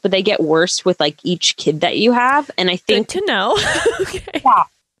know this, but they get worse with like each kid that you have. And I think good to know. Okay. Yeah.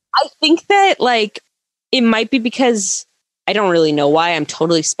 I think that like it might be because I don't really know why. I'm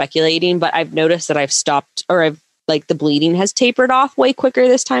totally speculating, but I've noticed that I've stopped, or I've like the bleeding has tapered off way quicker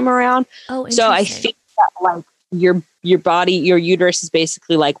this time around. Oh, so I think that like your body, your uterus is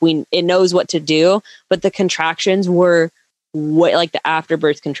basically like it knows what to do, but the contractions were like the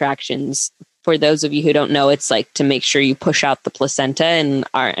afterbirth contractions. For those of you who don't know, it's like to make sure you push out the placenta and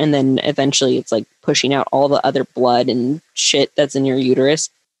then eventually it's like pushing out all the other blood and shit that's in your uterus.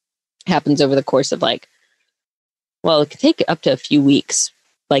 Happens over the course of like, well, it could take up to a few weeks,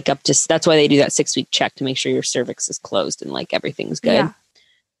 like that's why they do that 6-week check to make sure your cervix is closed and like everything's good.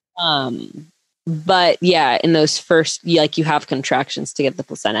 Yeah. But yeah, in those first, like you have contractions to get the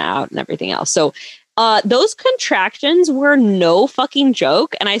placenta out and everything else. So those contractions were no fucking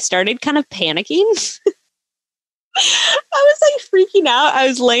joke. And I started kind of panicking. I was like freaking out. I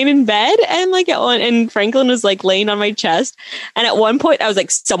was laying in bed and Franklin was like laying on my chest. And at one point I was like,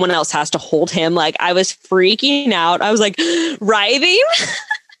 someone else has to hold him. Like I was freaking out. I was like writhing.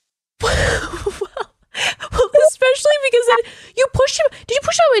 Well, especially because then you pushed him. Did you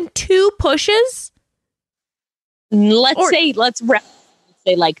push him in 2 pushes? Let's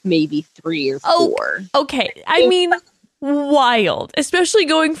say like maybe 3 or 4. Okay. I mean, wild, especially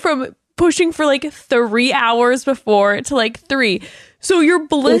going from pushing for like 3 hours before to like 3. So you're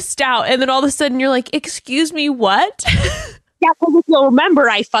blissed out. And then all of a sudden you're like, excuse me, what? Yeah, because if you'll remember,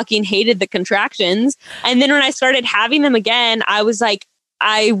 I fucking hated the contractions. And then when I started having them again, I was like,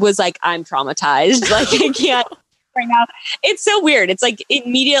 I'm traumatized. Like I can't right now. It's so weird. It's like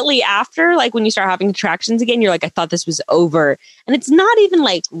immediately after, like when you start having contractions again, you're like, I thought this was over. And it's not even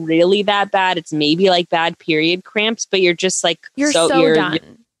like really that bad. It's maybe like bad period cramps, but you're just like, you're done. You're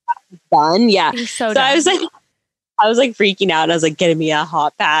done. Yeah. You're so done. I was like freaking out. I was like, getting me a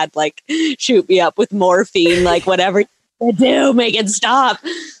hot pad, like shoot me up with morphine, like whatever. I do, make it stop.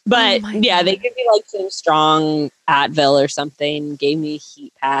 But my yeah, they God. gave me like some strong Advil or something, gave me a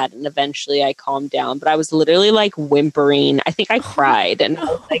heat pad, and eventually I calmed down. But I was literally like whimpering. I think I cried, and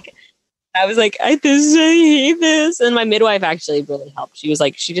I was like, I hate this. And my midwife actually really helped. She was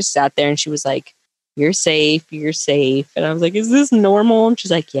like, she just sat there and she was like, you're safe, you're safe. And I was like, is this normal? And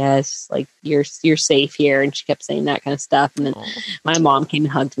she's like, yes, like you're safe here. And she kept saying that kind of stuff. And then my mom came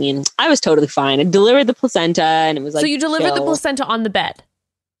and hugged me, and I was totally fine. I delivered the placenta, and it was like, So you delivered the chill. placenta on the bed.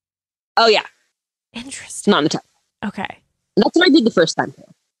 Oh yeah, Interesting. not in the tub. Okay. That's what I did the first time too.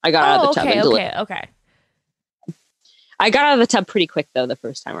 I got out of the tub. And Okay. I got out of the tub pretty quick though the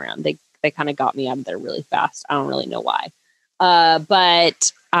first time around. They kind of got me out of there really fast. I don't really know why.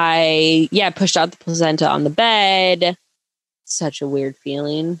 But I pushed out the placenta on the bed. Such a weird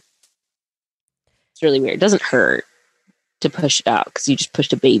feeling. It's really weird. It doesn't hurt to push it out because you just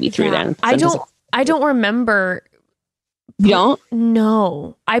pushed a baby through there. And I don't remember. You don't?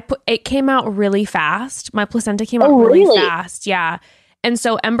 No. It came out really fast. My placenta came out really fast. Yeah. And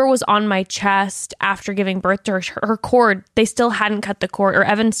so Ember was on my chest after giving birth to her cord. They still hadn't cut the cord, or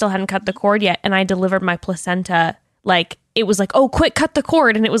Evan still hadn't cut the cord yet. And I delivered my placenta. Like, it was like, oh, quick, cut the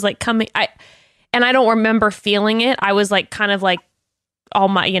cord. And it was like coming. I don't remember feeling it. I was like, kind of like all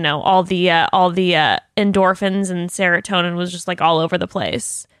my, all the endorphins and serotonin was just like all over the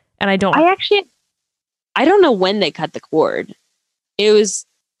place. And I don't know when they cut the cord.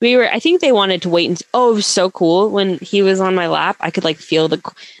 I think they wanted to wait and, it was so cool. When he was on my lap, I could like feel they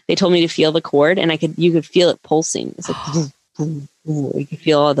told me to feel the cord, and you could feel it pulsing. It's like, you could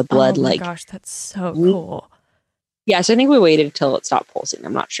feel all the blood. Oh my gosh, that's so cool. Yeah. So I think we waited until it stopped pulsing.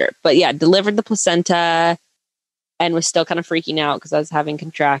 I'm not sure, but yeah, delivered the placenta and was still kind of freaking out because I was having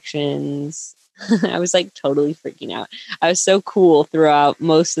contractions. I was like totally freaking out. I was so cool throughout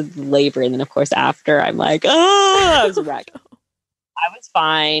most of the labor. And then of course, after I'm like, I was wrecked. I was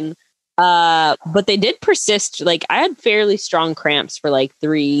fine. But they did persist. Like I had fairly strong cramps for like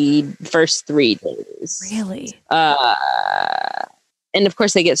first 3 days. Really? And of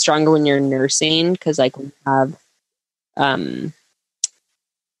course they get stronger when you're nursing. Cause like we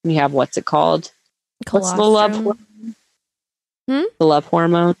have what's it called? What's the love hormone? The love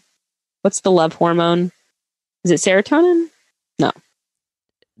hormone. What's the love hormone? Is it serotonin? No.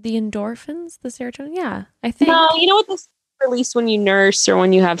 The endorphins? The serotonin? Yeah, I think. No, you know what this release when you nurse or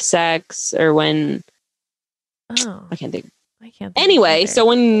when you have sex or when I can't think. Anyway, so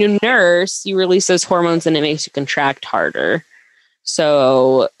when you nurse, you release those hormones and it makes you contract harder.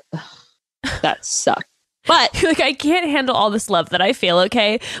 So that sucks. But like, I can't handle all this love that I feel.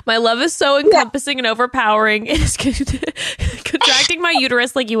 Okay, my love is so encompassing and overpowering. It is contracting my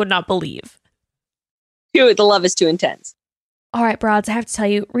uterus like you would not believe. Dude, the love is too intense. All right, broads, I have to tell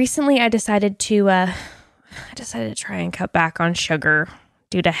you, recently I decided to try and cut back on sugar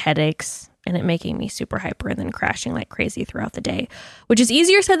due to headaches and it making me super hyper and then crashing like crazy throughout the day, which is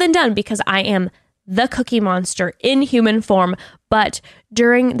easier said than done because I am the cookie monster in human form. But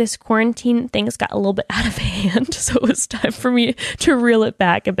during this quarantine, things got a little bit out of hand. So it was time for me to reel it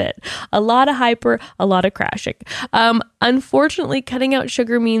back a bit. A lot of hyper, a lot of crashing. Unfortunately, cutting out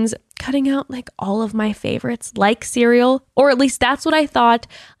sugar means cutting out like all of my favorites, like cereal, or at least that's what I thought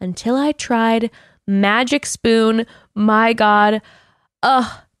until I tried Magic Spoon. My God.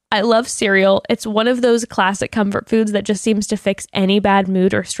 I love cereal. It's one of those classic comfort foods that just seems to fix any bad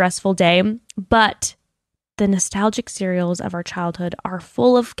mood or stressful day. But the nostalgic cereals of our childhood are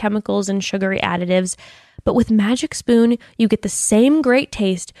full of chemicals and sugary additives. But with Magic Spoon, you get the same great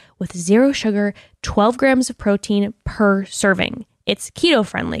taste with 0 sugar, 12 grams of protein per serving. It's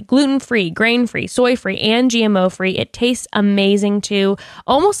keto-friendly, gluten-free, grain-free, soy-free, and GMO-free. It tastes amazing too,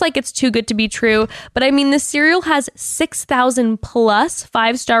 almost like it's too good to be true. But I mean, this cereal has 6,000 plus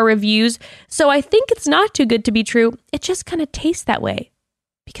 5-star reviews, so I think it's not too good to be true. It just kind of tastes that way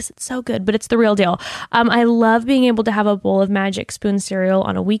because it's so good, but it's the real deal. I love being able to have a bowl of Magic Spoon cereal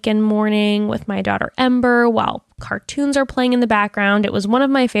on a weekend morning with my daughter Ember while cartoons are playing in the background. It was one of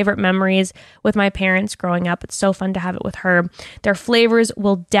my favorite memories with my parents growing up. It's so fun to have it with her. Their flavors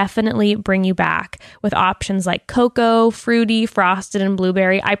will definitely bring you back with options like cocoa, fruity, frosted, and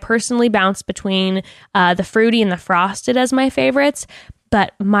blueberry. I personally bounce between the fruity and the frosted as my favorites.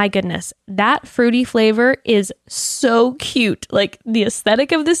 But my goodness, that fruity flavor is so cute. Like the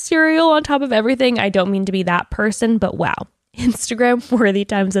aesthetic of this cereal on top of everything. I don't mean to be that person, but wow. Instagram worthy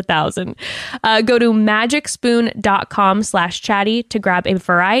times 1,000. Go to magicspoon.com/chatty to grab a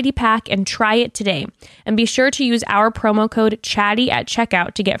variety pack and try it today. And be sure to use our promo code chatty at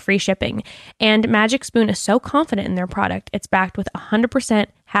checkout to get free shipping. And Magic Spoon is so confident in their product. It's backed with 100%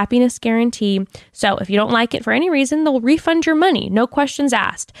 happiness guarantee. So if you don't like it for any reason, they'll refund your money. No questions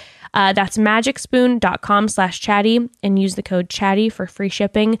asked. That's magicspoon.com/chatty and use the code chatty for free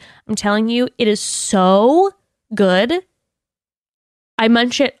shipping. I'm telling you, it is so good. I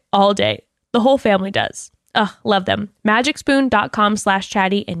munch it all day. The whole family does. Ugh, love them.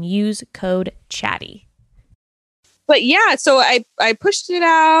 magicspoon.com/chatty and use code chatty. But yeah, so I pushed it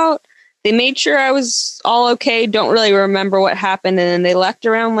out. They made sure I was all okay. Don't really remember what happened. And then they left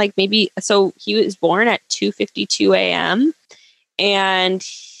around so he was born at 2:52 a.m. And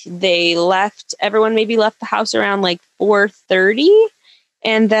they left, everyone maybe left the house around like 4:30.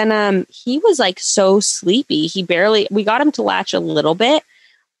 And then he was like so sleepy. We got him to latch a little bit,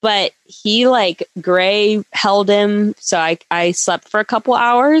 but he Gray held him. So I slept for a couple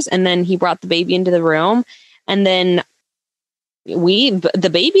hours, and then he brought the baby into the room. And then the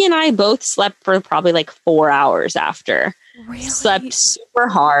baby and I both slept for probably like 4 hours after. Really? Slept super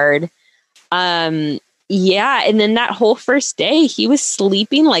hard. Yeah. And then that whole first day, he was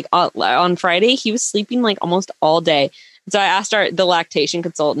sleeping on Friday, he was sleeping like almost all day. So I asked the lactation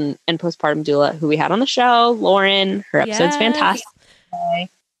consultant and postpartum doula who we had on the show, Lauren, her episode's fantastic.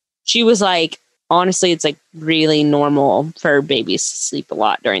 She was like, honestly, it's like really normal for babies to sleep a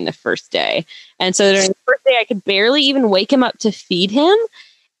lot during the first day. And so during the first day, I could barely even wake him up to feed him.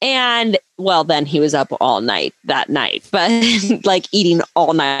 And well, then he was up all night that night, but like eating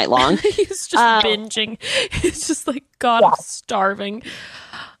all night long. He's just binging. He's just like, God, I'm starving.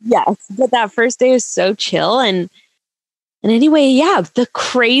 Yes. But that first day was so chill. And anyway, yeah, the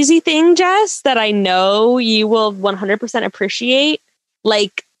crazy thing, Jess, that I know you will 100% appreciate,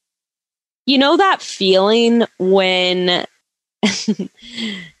 like, you know, that feeling when, and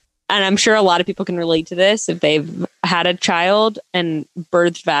I'm sure a lot of people can relate to this if they've had a child and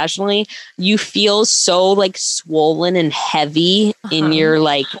birthed vaginally, you feel so like swollen and heavy in your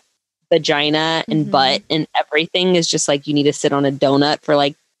like vagina and butt, and everything is just like you need to sit on a donut for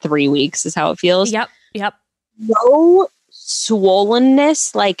like 3 weeks is how it feels. Yep. No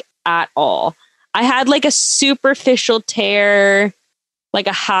swollenness like at all. I had like a superficial tear, like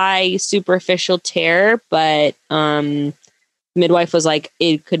a high superficial tear, but midwife was like,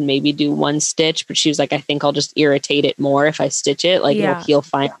 it could maybe do 1 stitch, but she was like, I think I'll just irritate it more if I stitch it. Like it'll heal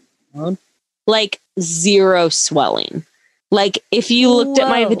fine. Like 0 swelling. Like if you looked at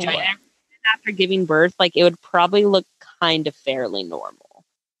my vagina after giving birth, like it would probably look kind of fairly normal.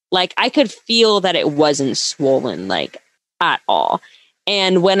 Like I could feel that it wasn't swollen like at all.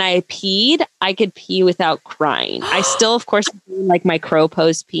 And when I peed, I could pee without crying. I still, of course, doing like my crow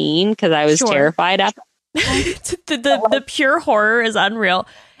pose peeing because I was terrified of the pure horror is unreal.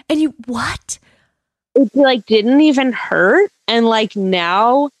 And you, what? It like didn't even hurt. And like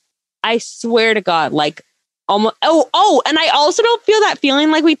now, I swear to God, like almost, and I also don't feel that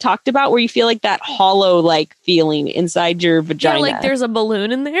feeling like we talked about where you feel like that hollow like feeling inside your vagina. Yeah, like there's a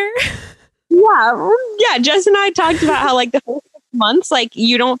balloon in there. Yeah. Jess and I talked about how like the whole 6 months, like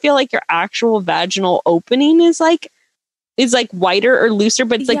you don't feel like your actual vaginal opening is like wider or looser,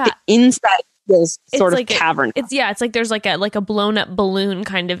 but it's like the inside feels sort of cavernous. It's like there's like a blown up balloon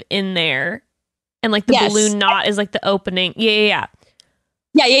kind of in there, and like the balloon knot is like the opening. Yeah.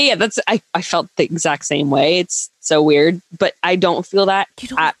 That's I felt the exact same way. It's so weird, but I don't feel that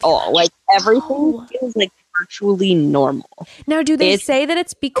at all. Like everything feels like virtually normal. Now, do they say that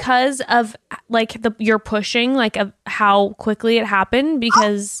it's because of like you're pushing, like of how quickly it happened?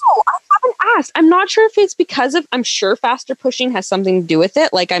 Because I haven't asked. I'm not sure if it's because of. I'm sure faster pushing has something to do with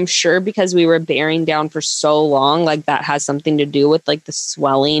it. Like I'm sure because we were bearing down for so long, like that has something to do with like the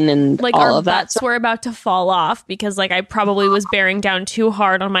swelling and like all our of that. Butts were about to fall off because like I probably was bearing down too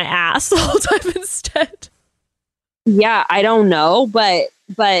hard on my ass the whole time instead. Yeah, I don't know, but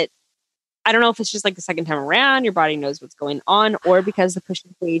I don't know if it's just like the second time around, your body knows what's going on, or because the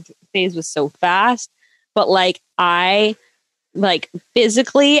pushing phase was so fast. But like I like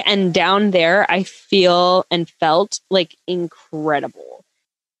physically and down there, I feel and felt like incredible.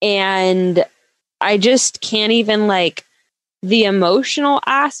 And I just can't even like the emotional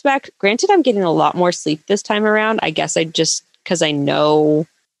aspect. Granted, I'm getting a lot more sleep this time around. I guess I just because I know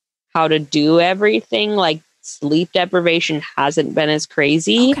how to do everything, like sleep deprivation hasn't been as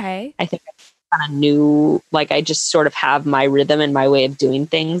crazy. Okay. I think I kind of knew, like I just sort of have my rhythm and my way of doing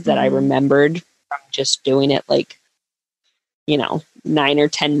things that I remembered from just doing it like, 9 or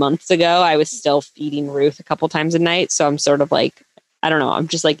 10 months ago. I was still feeding Ruth a couple times a night. So I'm sort of like, I don't know, I'm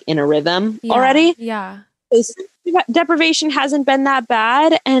just like in a rhythm already. Yeah. Sleep deprivation hasn't been that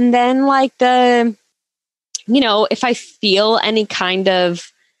bad. And then like if I feel any kind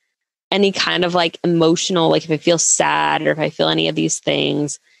of any kind of like emotional, like if I feel sad or if I feel any of these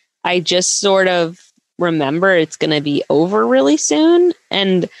things, I just sort of remember it's going to be over really soon.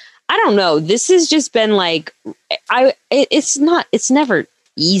 And I don't know, this has just been like, it's never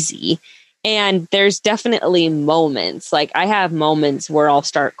easy. And there's definitely moments, like I have moments where I'll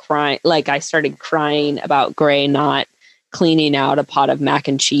start crying. Like I started crying about Gray not cleaning out a pot of mac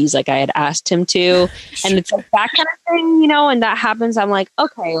and cheese like I had asked him to. And it's like that kind of thing, and that happens. I'm like,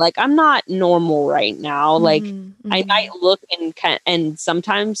 okay, like I'm not normal right now. Like I might look and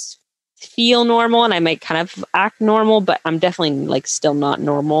sometimes feel normal and I might kind of act normal, but I'm definitely like still not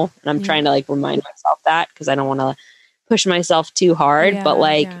normal. And I'm trying to like remind myself that because I don't want to push myself too hard. But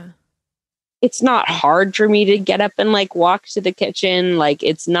like, it's not hard for me to get up and like walk to the kitchen. Like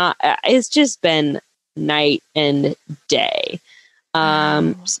it's just been night and day. So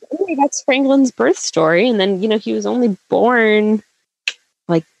anyway, that's Franklin's birth story. And then, he was only born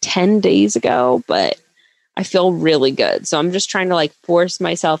like 10 days ago, but I feel really good. So I'm just trying to like force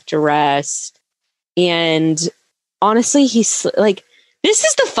myself to rest. And honestly, he's like, this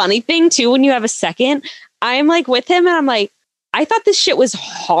is the funny thing too, when you have a second, I'm like with him and I'm like, I thought this shit was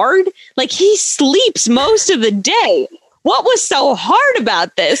hard. Like he sleeps most of the day. What was so hard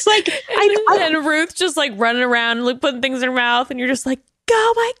about this? Like, and Ruth just like running around, like putting things in her mouth, and you're just like,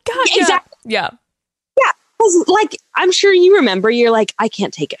 oh my God. Exactly. Yeah. Yeah. Because like, I'm sure you remember, you're like, I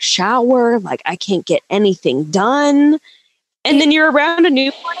can't take a shower. Like, I can't get anything done. And then you're around a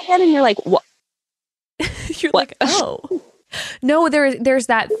newborn again, and you're like, what? You're like, oh. No, there's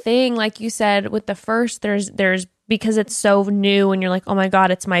that thing, like you said, with the first, there's because it's so new, and you're like, oh my God,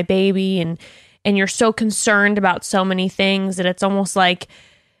 it's my baby, and you're so concerned about so many things that it's almost like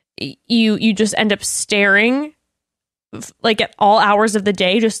you just end up staring like at all hours of the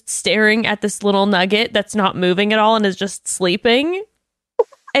day, just staring at this little nugget that's not moving at all and is just sleeping.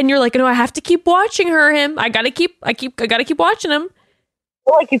 And you're like, no, I have to keep watching him. I gotta keep watching him.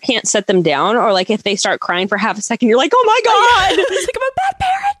 Or like you can't set them down, or like if they start crying for half a second, you're like, oh my God. It's like, I'm a bad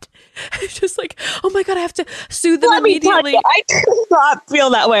parent. It's just like, oh my God, I have to soothe them immediately. I do not feel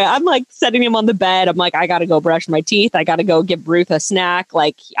that way. I'm like setting him on the bed. I'm like, I got to go brush my teeth. I got to go give Ruth a snack.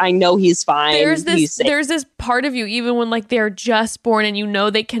 Like, I know he's fine. There's this part of you, even when like they're just born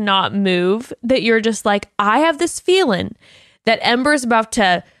and they cannot move, that you're just like, I have this feeling that Ember's about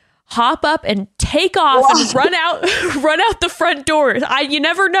to hop up and take off and run out the front door. You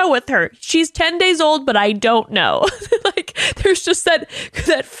never know with her. She's 10 days old, but I don't know. Like there's just that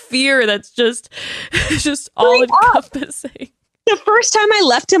fear that's just all encompassing. The first time I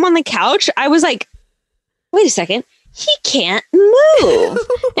left him on the couch, I was like, wait a second, he can't move.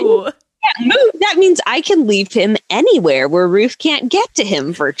 And he can't move. That means I can leave him anywhere where Ruth can't get to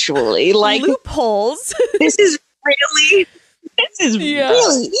him virtually. Like loopholes. This is really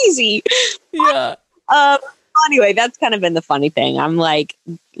easy. Yeah. Anyway, that's kind of been the funny thing. I'm like,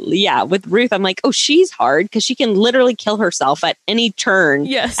 with Ruth, I'm like, oh, she's hard because she can literally kill herself at any turn.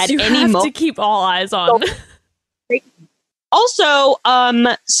 Yes, at you any have moment. To keep all eyes on. Also,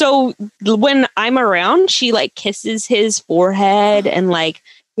 so when I'm around, she like kisses his forehead and like,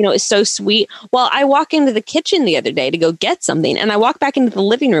 it's so sweet. Well, I walk into the kitchen the other day to go get something, and I walk back into the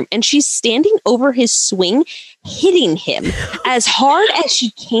living room, and she's standing over his swing, hitting him as hard as she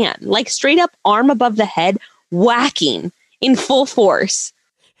can, like straight up arm above the head, whacking in full force.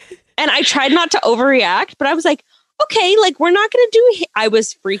 And I tried not to overreact, but I was like, okay, like we're not going to do. I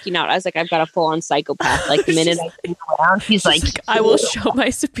was freaking out. I was like, I've got a full on psychopath. Like the minute I think around, he's like, I will show my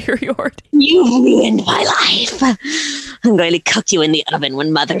superiority. You ruined my life. I'm going to cook you in the oven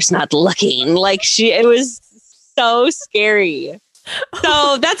when mother's not looking. Like it was so scary.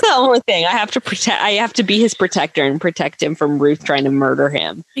 So that's the only thing I have to protect. I have to be his protector and protect him from Ruth trying to murder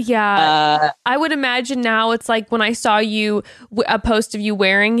him. Yeah. I would imagine now it's like when I saw you, a post of you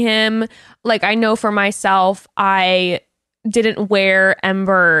wearing him, like I know for myself, I didn't wear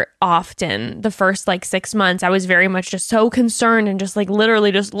Ember often the first like 6 months. I was very much just so concerned and just like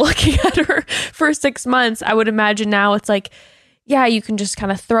literally just looking at her for 6 months. I would imagine now it's like, yeah, you can just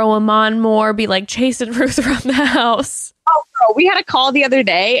kind of throw him on more, be like chasing Ruth around the house. Oh, girl, we had a call the other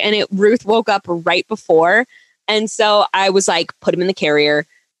day and Ruth woke up right before. And so I was like, put him in the carrier,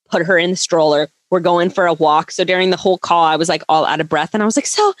 put her in the stroller. We're going for a walk. So during the whole call, I was like all out of breath. And I was like,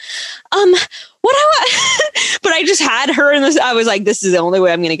 so, what but I just had her in this. I was like, this is the only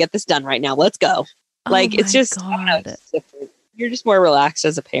way I'm going to get this done right now. Let's go. Like, it's just, I don't know, it's different. You're just more relaxed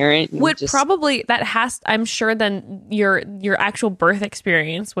as a parent. Probably that has, I'm sure, than your actual birth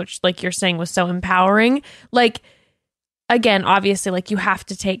experience, which like you're saying was so empowering. Like, again, obviously, like you have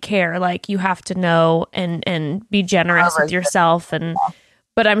to take care, like you have to know and be generous with yourself.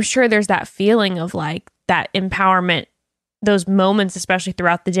 But I'm sure there's that feeling of like that empowerment, those moments, especially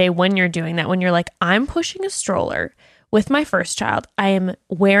throughout the day when you're doing that, when you're like, I'm pushing a stroller with my first child. I am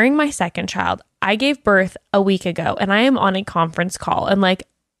wearing my second child. I gave birth a week ago and I am on a conference call and like,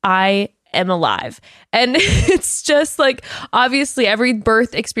 I am alive. And it's just like, obviously every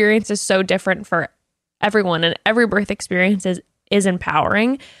birth experience is so different for everyone and every birth experience is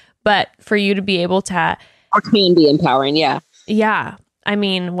empowering. But for you to be able to... Or can be empowering, yeah. Yeah. I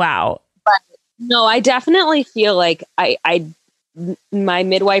mean, wow. But no, I definitely feel like my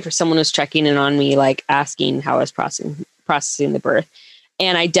midwife or someone was checking in on me, like asking how I was processing the birth.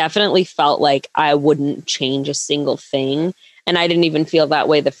 And I definitely felt like I wouldn't change a single thing. And I didn't even feel that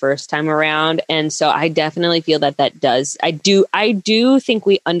way the first time around. And so I definitely feel that does. I do think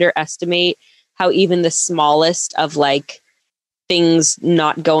we underestimate how even the smallest of like things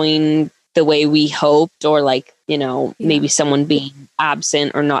not going the way we hoped, or like, you know, maybe someone being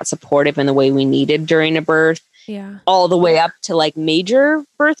absent or not supportive in the way we needed during a birth, all the way up to like major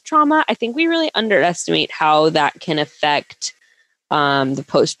birth trauma. I think we really underestimate how that can affect the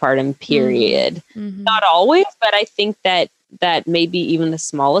postpartum period. Mm-hmm. Not always, but I think that maybe even the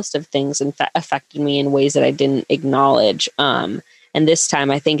smallest of things affected me in ways that I didn't acknowledge. And this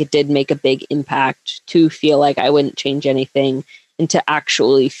time I think it did make a big impact to feel like I wouldn't change anything and to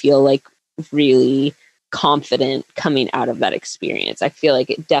actually feel like really confident coming out of that experience. I feel like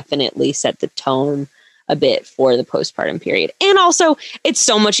it definitely set the tone a bit for the postpartum period. And also it's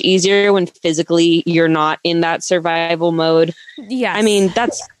so much easier when physically you're not in that survival mode. Yes. I mean,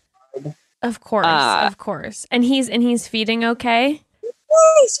 that's hard. Of course. And he's feeding okay?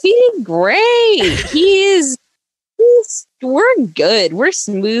 He's feeding great. We're good. We're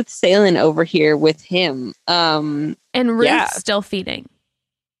smooth sailing over here with him. And Ruth's still feeding.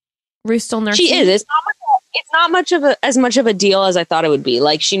 Ruth's still nursing? She is. It's not as much of a deal as I thought it would be.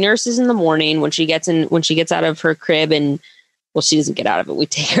 Like, she nurses in the morning when she gets out of her crib, and well, she doesn't get out of it. We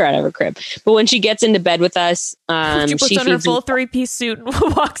take her out of her crib. But when she gets into bed with us, she puts on her full 3-piece suit and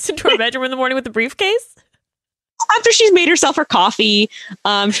walks into her bedroom in the morning with a briefcase. After she's made herself her coffee,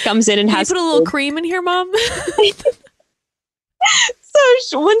 she comes in and has... Can you put a little cream in here, Mom?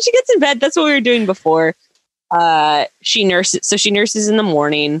 So when she gets in bed, that's what we were doing before. She nurses. So she nurses in the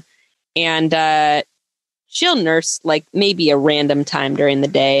morning, and she'll nurse like maybe a random time during the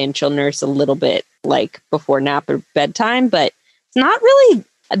day, and she'll nurse a little bit like before nap or bedtime, but it's not really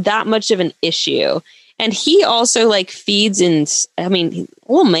that much of an issue. And he also like feeds in, I mean,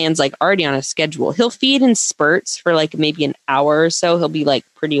 old man's like already on a schedule. He'll feed in spurts for like maybe an hour or so. He'll be like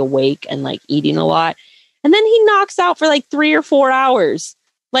pretty awake and like eating a lot. And then he knocks out for like 3 or 4 hours,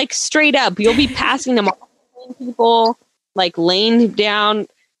 like straight up. You'll be passing them off to people, like laying down.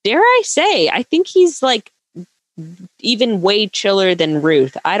 Dare I say, I think he's like even way chiller than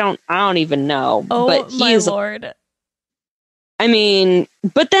Ruth. I don't even know. Oh, but my Lord. I mean,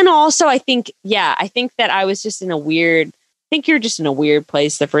 but then also I think that I was just I think you're just in a weird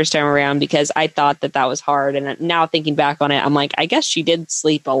place the first time around, because I thought that was hard. And now thinking back on it, I'm like, I guess she did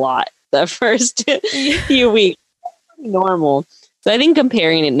sleep a lot the first few weeks. Normal. So I think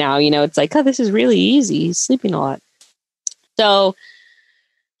comparing it now, it's like, oh, this is really easy. He's sleeping a lot. So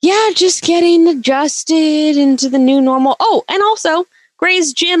yeah, just getting adjusted into the new normal. Oh, and also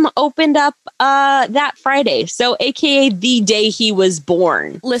Gray's gym opened up that Friday. So AKA the day he was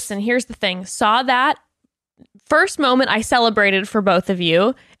born. Listen, here's the thing. Saw that. First moment I celebrated for both of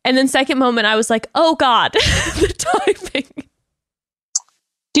you. And then second moment I was like, oh God, the timing.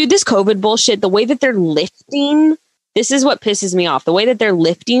 Dude, this COVID bullshit, the way that they're lifting, this is what pisses me off. The way that they're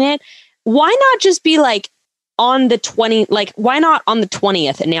lifting it. Why not just be like, on the 20, like, why not on the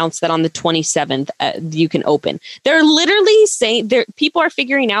 20th announce that on the 27th you can open? They're literally saying people are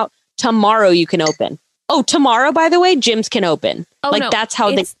figuring out tomorrow you can open. Oh, tomorrow, by the way, gyms can open. Oh, like, no, that's how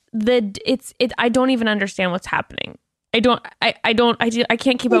I don't even understand what's happening. I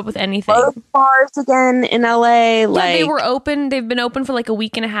can't keep up with anything. Bars again in LA. Like, they were open. They've been open for like a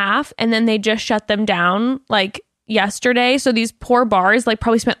week and a half, and then they just shut them down like yesterday. So these poor bars like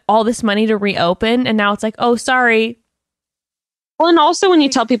probably spent all this money to reopen, and now it's like, oh, sorry. Well, and also when you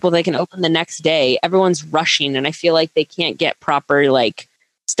tell people they can open the next day, everyone's rushing, and I feel like they can't get proper like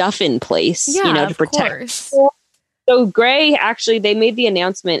stuff in place, to protect. Course. So Gray, actually, they made the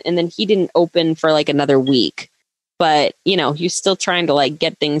announcement, and then he didn't open for like another week. But he's still trying to like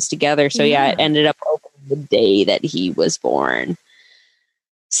get things together. So yeah, it ended up opening the day that he was born.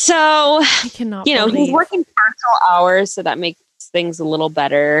 So, I cannot believe. He's working partial hours, so that makes things a little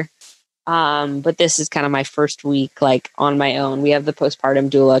better. But this is kind of my first week, like, on my own. We have the postpartum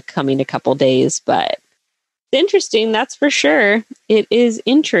doula coming a couple days, but interesting. That's for sure. It is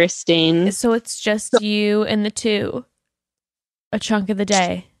interesting. So it's just you and the two a chunk of the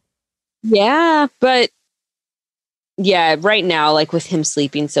day. Yeah, but yeah, right now, like with him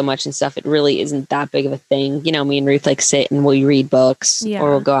sleeping so much and stuff, it really isn't that big of a thing. You know, me and Ruth like sit and we read books or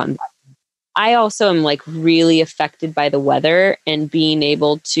we'll go out and I also am like really affected by the weather, and being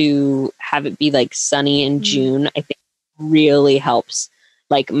able to have it be like sunny in June, I think really helps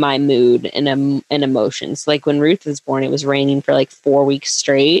like my mood and emotions. Like when Ruth was born, it was raining for like 4 weeks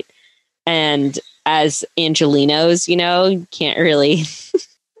straight. And as Angelinos, you know, you can't really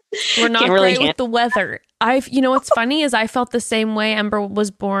We're not great with the weather. You know, what's funny is I felt the same way. Ember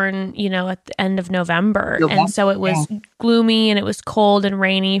was born, you know, at the end of November. And so it was gloomy and it was cold and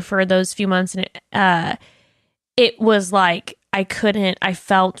rainy for those few months. And it was like, I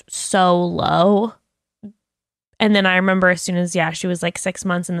felt so low. And then I remember as soon as, she was like 6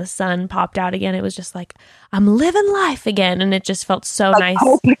 months and the sun popped out again, it was just like, I'm living life again. And it just felt so nice.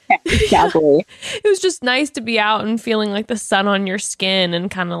 Exactly. It was just nice to be out and feeling like the sun on your skin and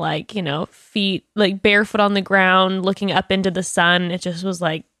kind of like, you know, feet like barefoot on the ground, looking up into the sun. It just was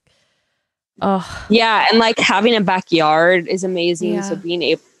like, oh. Yeah. And like having a backyard is amazing. Yeah. So being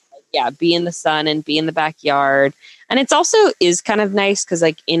able to be in the sun and be in the backyard. And it's also is kind of nice because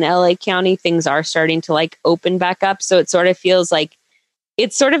like in LA County, things are starting to like open back up. So it sort of feels like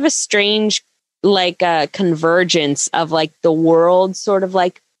it's sort of a strange like convergence of like the world sort of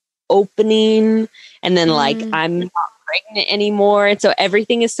like opening and then like I'm not pregnant anymore. And so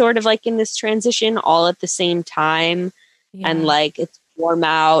everything is sort of like in this transition all at the same time. And like it's warm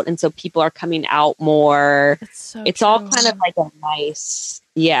out. And so people are coming out more. It's all kind of like a nice,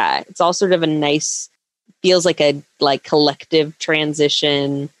 it's all sort of a nice, feels like a like collective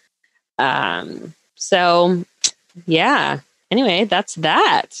transition. So yeah. Anyway, that's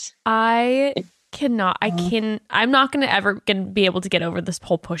that. I'm not going to ever be able to get over this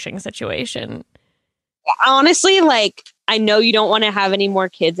whole pushing situation. Honestly, like, I know you don't want to have any more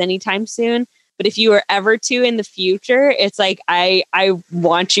kids anytime soon, but if you were ever to in the future, it's like, I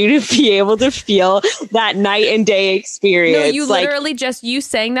want you to be able to feel that night and day experience. No, you literally just, you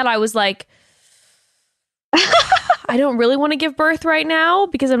saying that, I was like, I don't really want to give birth right now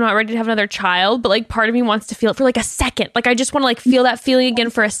because I'm not ready to have another child, but like part of me wants to feel it for like a second. Like I just want to like feel that feeling again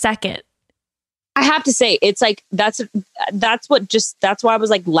for a second. I have to say, it's like, that's why I was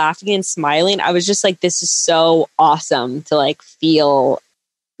like laughing and smiling. I was just like, this is so awesome to like feel.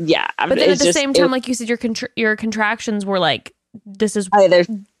 Yeah. But then at the same time, like you said, your contractions were like, this is, they're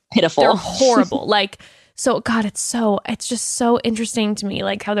pitiful. They're horrible. Like, so God, it's just so interesting to me,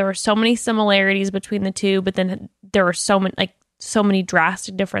 like how there were so many similarities between the two, but then there were so many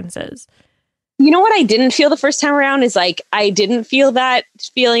drastic differences. You know what I didn't feel the first time around is like, I didn't feel that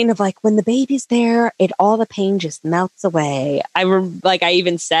feeling of like when the baby's there, all the pain just melts away. I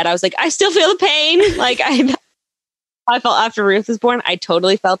even said, I was like, I still feel the pain. Like I felt after Ruth was born, I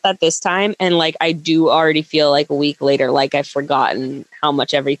totally felt that this time. And like, I do already feel like a week later, like I've forgotten how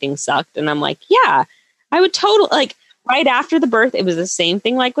much everything sucked. And I'm like, yeah, I would totally like right after the birth. It was the same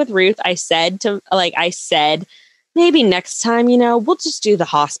thing. Like with Ruth, I said, maybe next time, you know, we'll just do the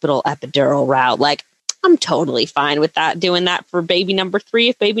hospital epidural route. Like, I'm totally fine with that, doing that for baby number 3,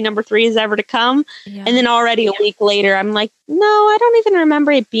 if baby number 3 is ever to come. Yeah. And then already a week later, I'm like, no, I don't even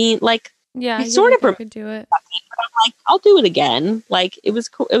remember it being like, I sort of could do it. But I'm like, I'll do it again. Like, it was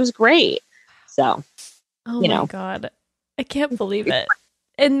cool. It was great. So, oh my God, I can't believe it.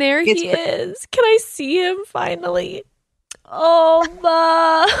 And there he is. Can I see him finally? Oh,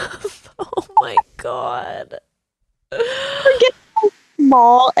 Mom. Oh my God. Forget how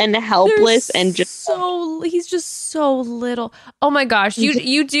small and helpless and just he's just so little. Oh my gosh,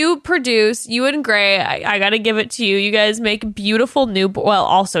 you do produce, you and Gray, I gotta give it to you. You guys make beautiful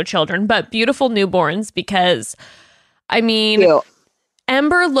also children, but beautiful newborns, because I mean,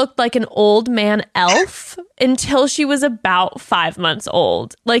 Ember looked like an old man elf until she was about 5 months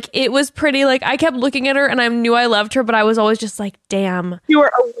old. Like, it was pretty, like, I kept looking at her and I knew I loved her, but I was always just like, damn. You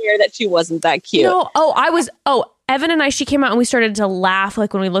were aware that she wasn't that cute. Evan and she came out and we started to laugh.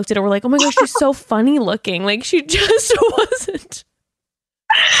 Like when we looked at her, we're like, oh my gosh, she's so funny looking. Like she just wasn't.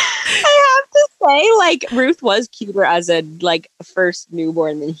 I have to say, like, Ruth was cuter as a like first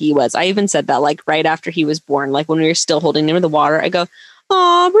newborn than he was. I even said that like right after he was born, like when we were still holding him in the water, I go,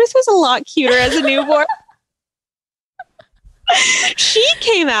 oh, Ruth was a lot cuter as a newborn. She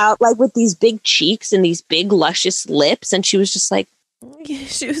came out like with these big cheeks and these big luscious lips. And she was just like,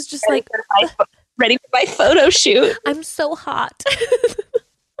 ready for my photo shoot. I'm so hot.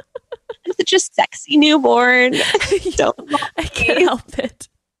 I'm such a sexy newborn. I can't help it.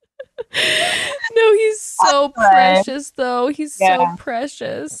 No, he's so precious, though. He's so Yeah.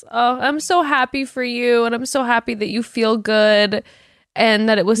 precious. Oh, I'm so happy for you, and I'm so happy that you feel good and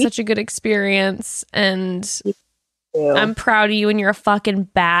that it was such a good experience. And I'm proud of you, and you're a fucking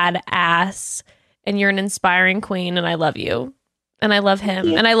badass, and you're an inspiring queen, and I love you. And I love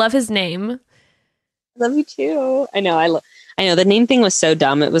him, and I love his name. Love you too. I know. I know. The name thing was so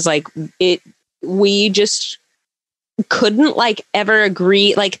dumb. It was like we just couldn't like ever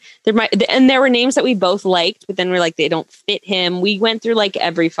agree. Like there were names that we both liked, but then we're like, they don't fit him. We went through like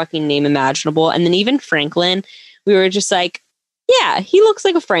every fucking name imaginable, and then even Franklin, we were just like, yeah, he looks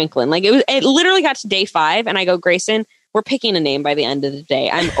like a Franklin. Like it literally got to day 5, and I go, Grayson, we're picking a name by the end of the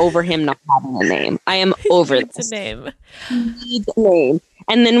day. I'm over him not having a name. I am over this. A name. He needs a name.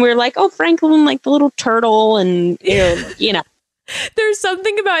 And then we're like, oh, Franklin, like the little turtle, and you know. There's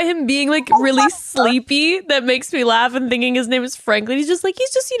something about him being like really sleepy that makes me laugh and thinking his name is Franklin. He's just a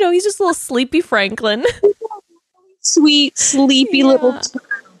little sleepy Franklin. Sweet, sleepy little turtle.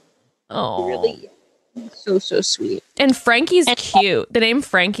 Oh, really, so sweet. And Frankie's cute. The name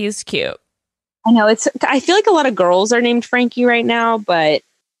Frankie's cute. I know I feel like a lot of girls are named Frankie right now, but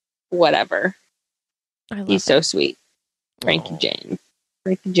whatever. He's so sweet. Frankie Jane.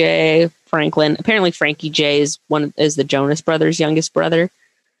 Frankie J. Franklin. Apparently Frankie J is the Jonas Brothers' youngest brother.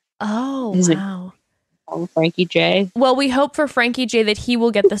 Oh, wow. Frankie J. Well, we hope for Frankie J that he will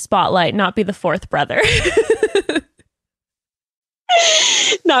get the spotlight, not be the fourth brother.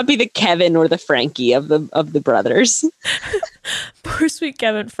 Not be the Kevin or the Frankie of the brothers. Poor sweet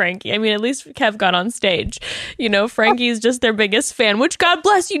Kevin Frankie. I mean, at least Kev got on stage. You know, Frankie's just their biggest fan, which God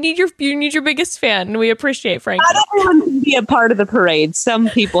bless, you need your biggest fan. And we appreciate Frankie. Not everyone can be a part of the parade. Some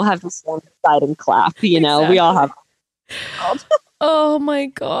people have to stand aside and clap, you know. Exactly. We all have. Oh my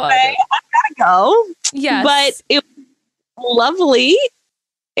God. Okay, I gotta go. Yes. But it was lovely.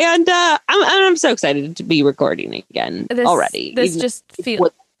 And I'm so excited to be recording again already. This just feels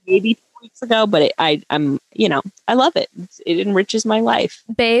maybe 2 weeks ago, but I'm I love it. It enriches my life.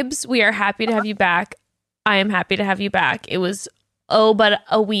 Babes, we are happy to have you back. I am happy to have you back. It was but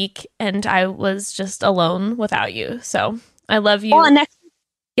a week, and I was just alone without you. So I love you. Well, and next week,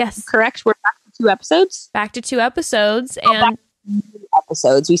 yes, correct. We're back to 2 episodes. Back to 2 episodes, and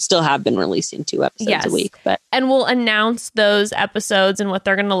episodes. We still have been releasing 2 episodes a week, and we'll announce those episodes and what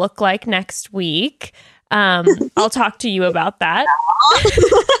they're going to look like next week. I'll talk to you about that.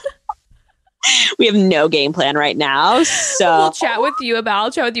 We have no game plan right now, so I'll chat with you.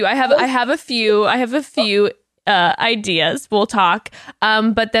 I have a few ideas. We'll talk.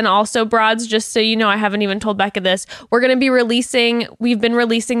 But then also, Broads, just so you know, I haven't even told Becca this. We've been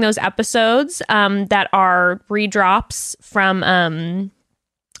releasing those episodes that are redrops from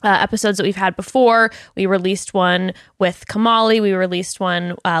episodes that we've had before. We released one with Kamali. We released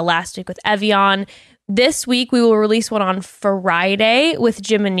one last week with Evian. This week, we will release one on Friday with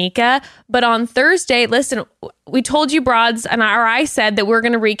Jim and Nika. But on Thursday, listen, we told you, Broads, or I said that we're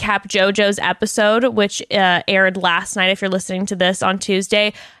going to recap JoJo's episode, which aired last night, if you're listening to this on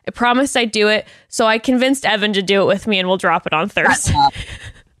Tuesday. I promised I'd do it, so I convinced Evan to do it with me, and we'll drop it on Thursday.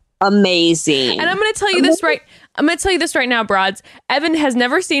 Amazing. And I'm going to tell you this right now, Broads. Evan has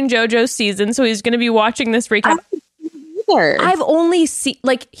never seen JoJo's season, so he's going to be watching this recap. I've only seen,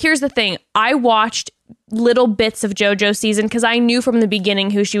 here's the thing. I watched little bits of JoJo season because I knew from the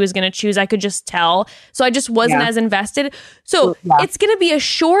beginning who she was going to choose. I could just tell. So I just wasn't as invested. So it's going to be a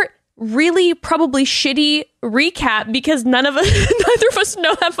short, really probably shitty recap because neither of us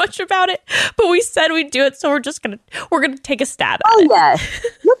know that much about it. But we said we'd do it, so we're gonna take a stab at it. Oh yes.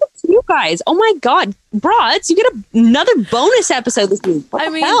 Look at you guys. Oh my God. Broads, you get another bonus episode this week.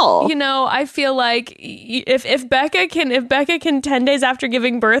 What the hell? You know, I feel like if Becca can 10 days after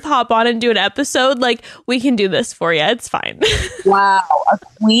giving birth hop on and do an episode, we can do this for you. It's fine. Wow. A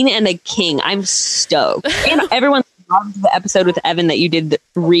queen and a king. I'm stoked. And everyone loved the episode with Evan that you did the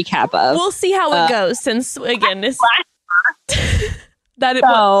recap of. We'll see how it goes since, again, this that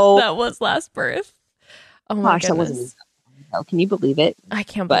was last birth. Oh my gosh, goodness. Can you believe it? I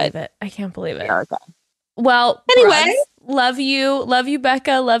can't believe it. Okay. Well, anyway, love you,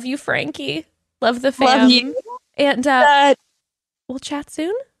 Becca. Love you, Frankie. Love the fam. Love you. And we'll chat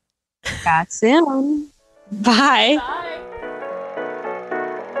soon. Chat soon. Bye. Bye.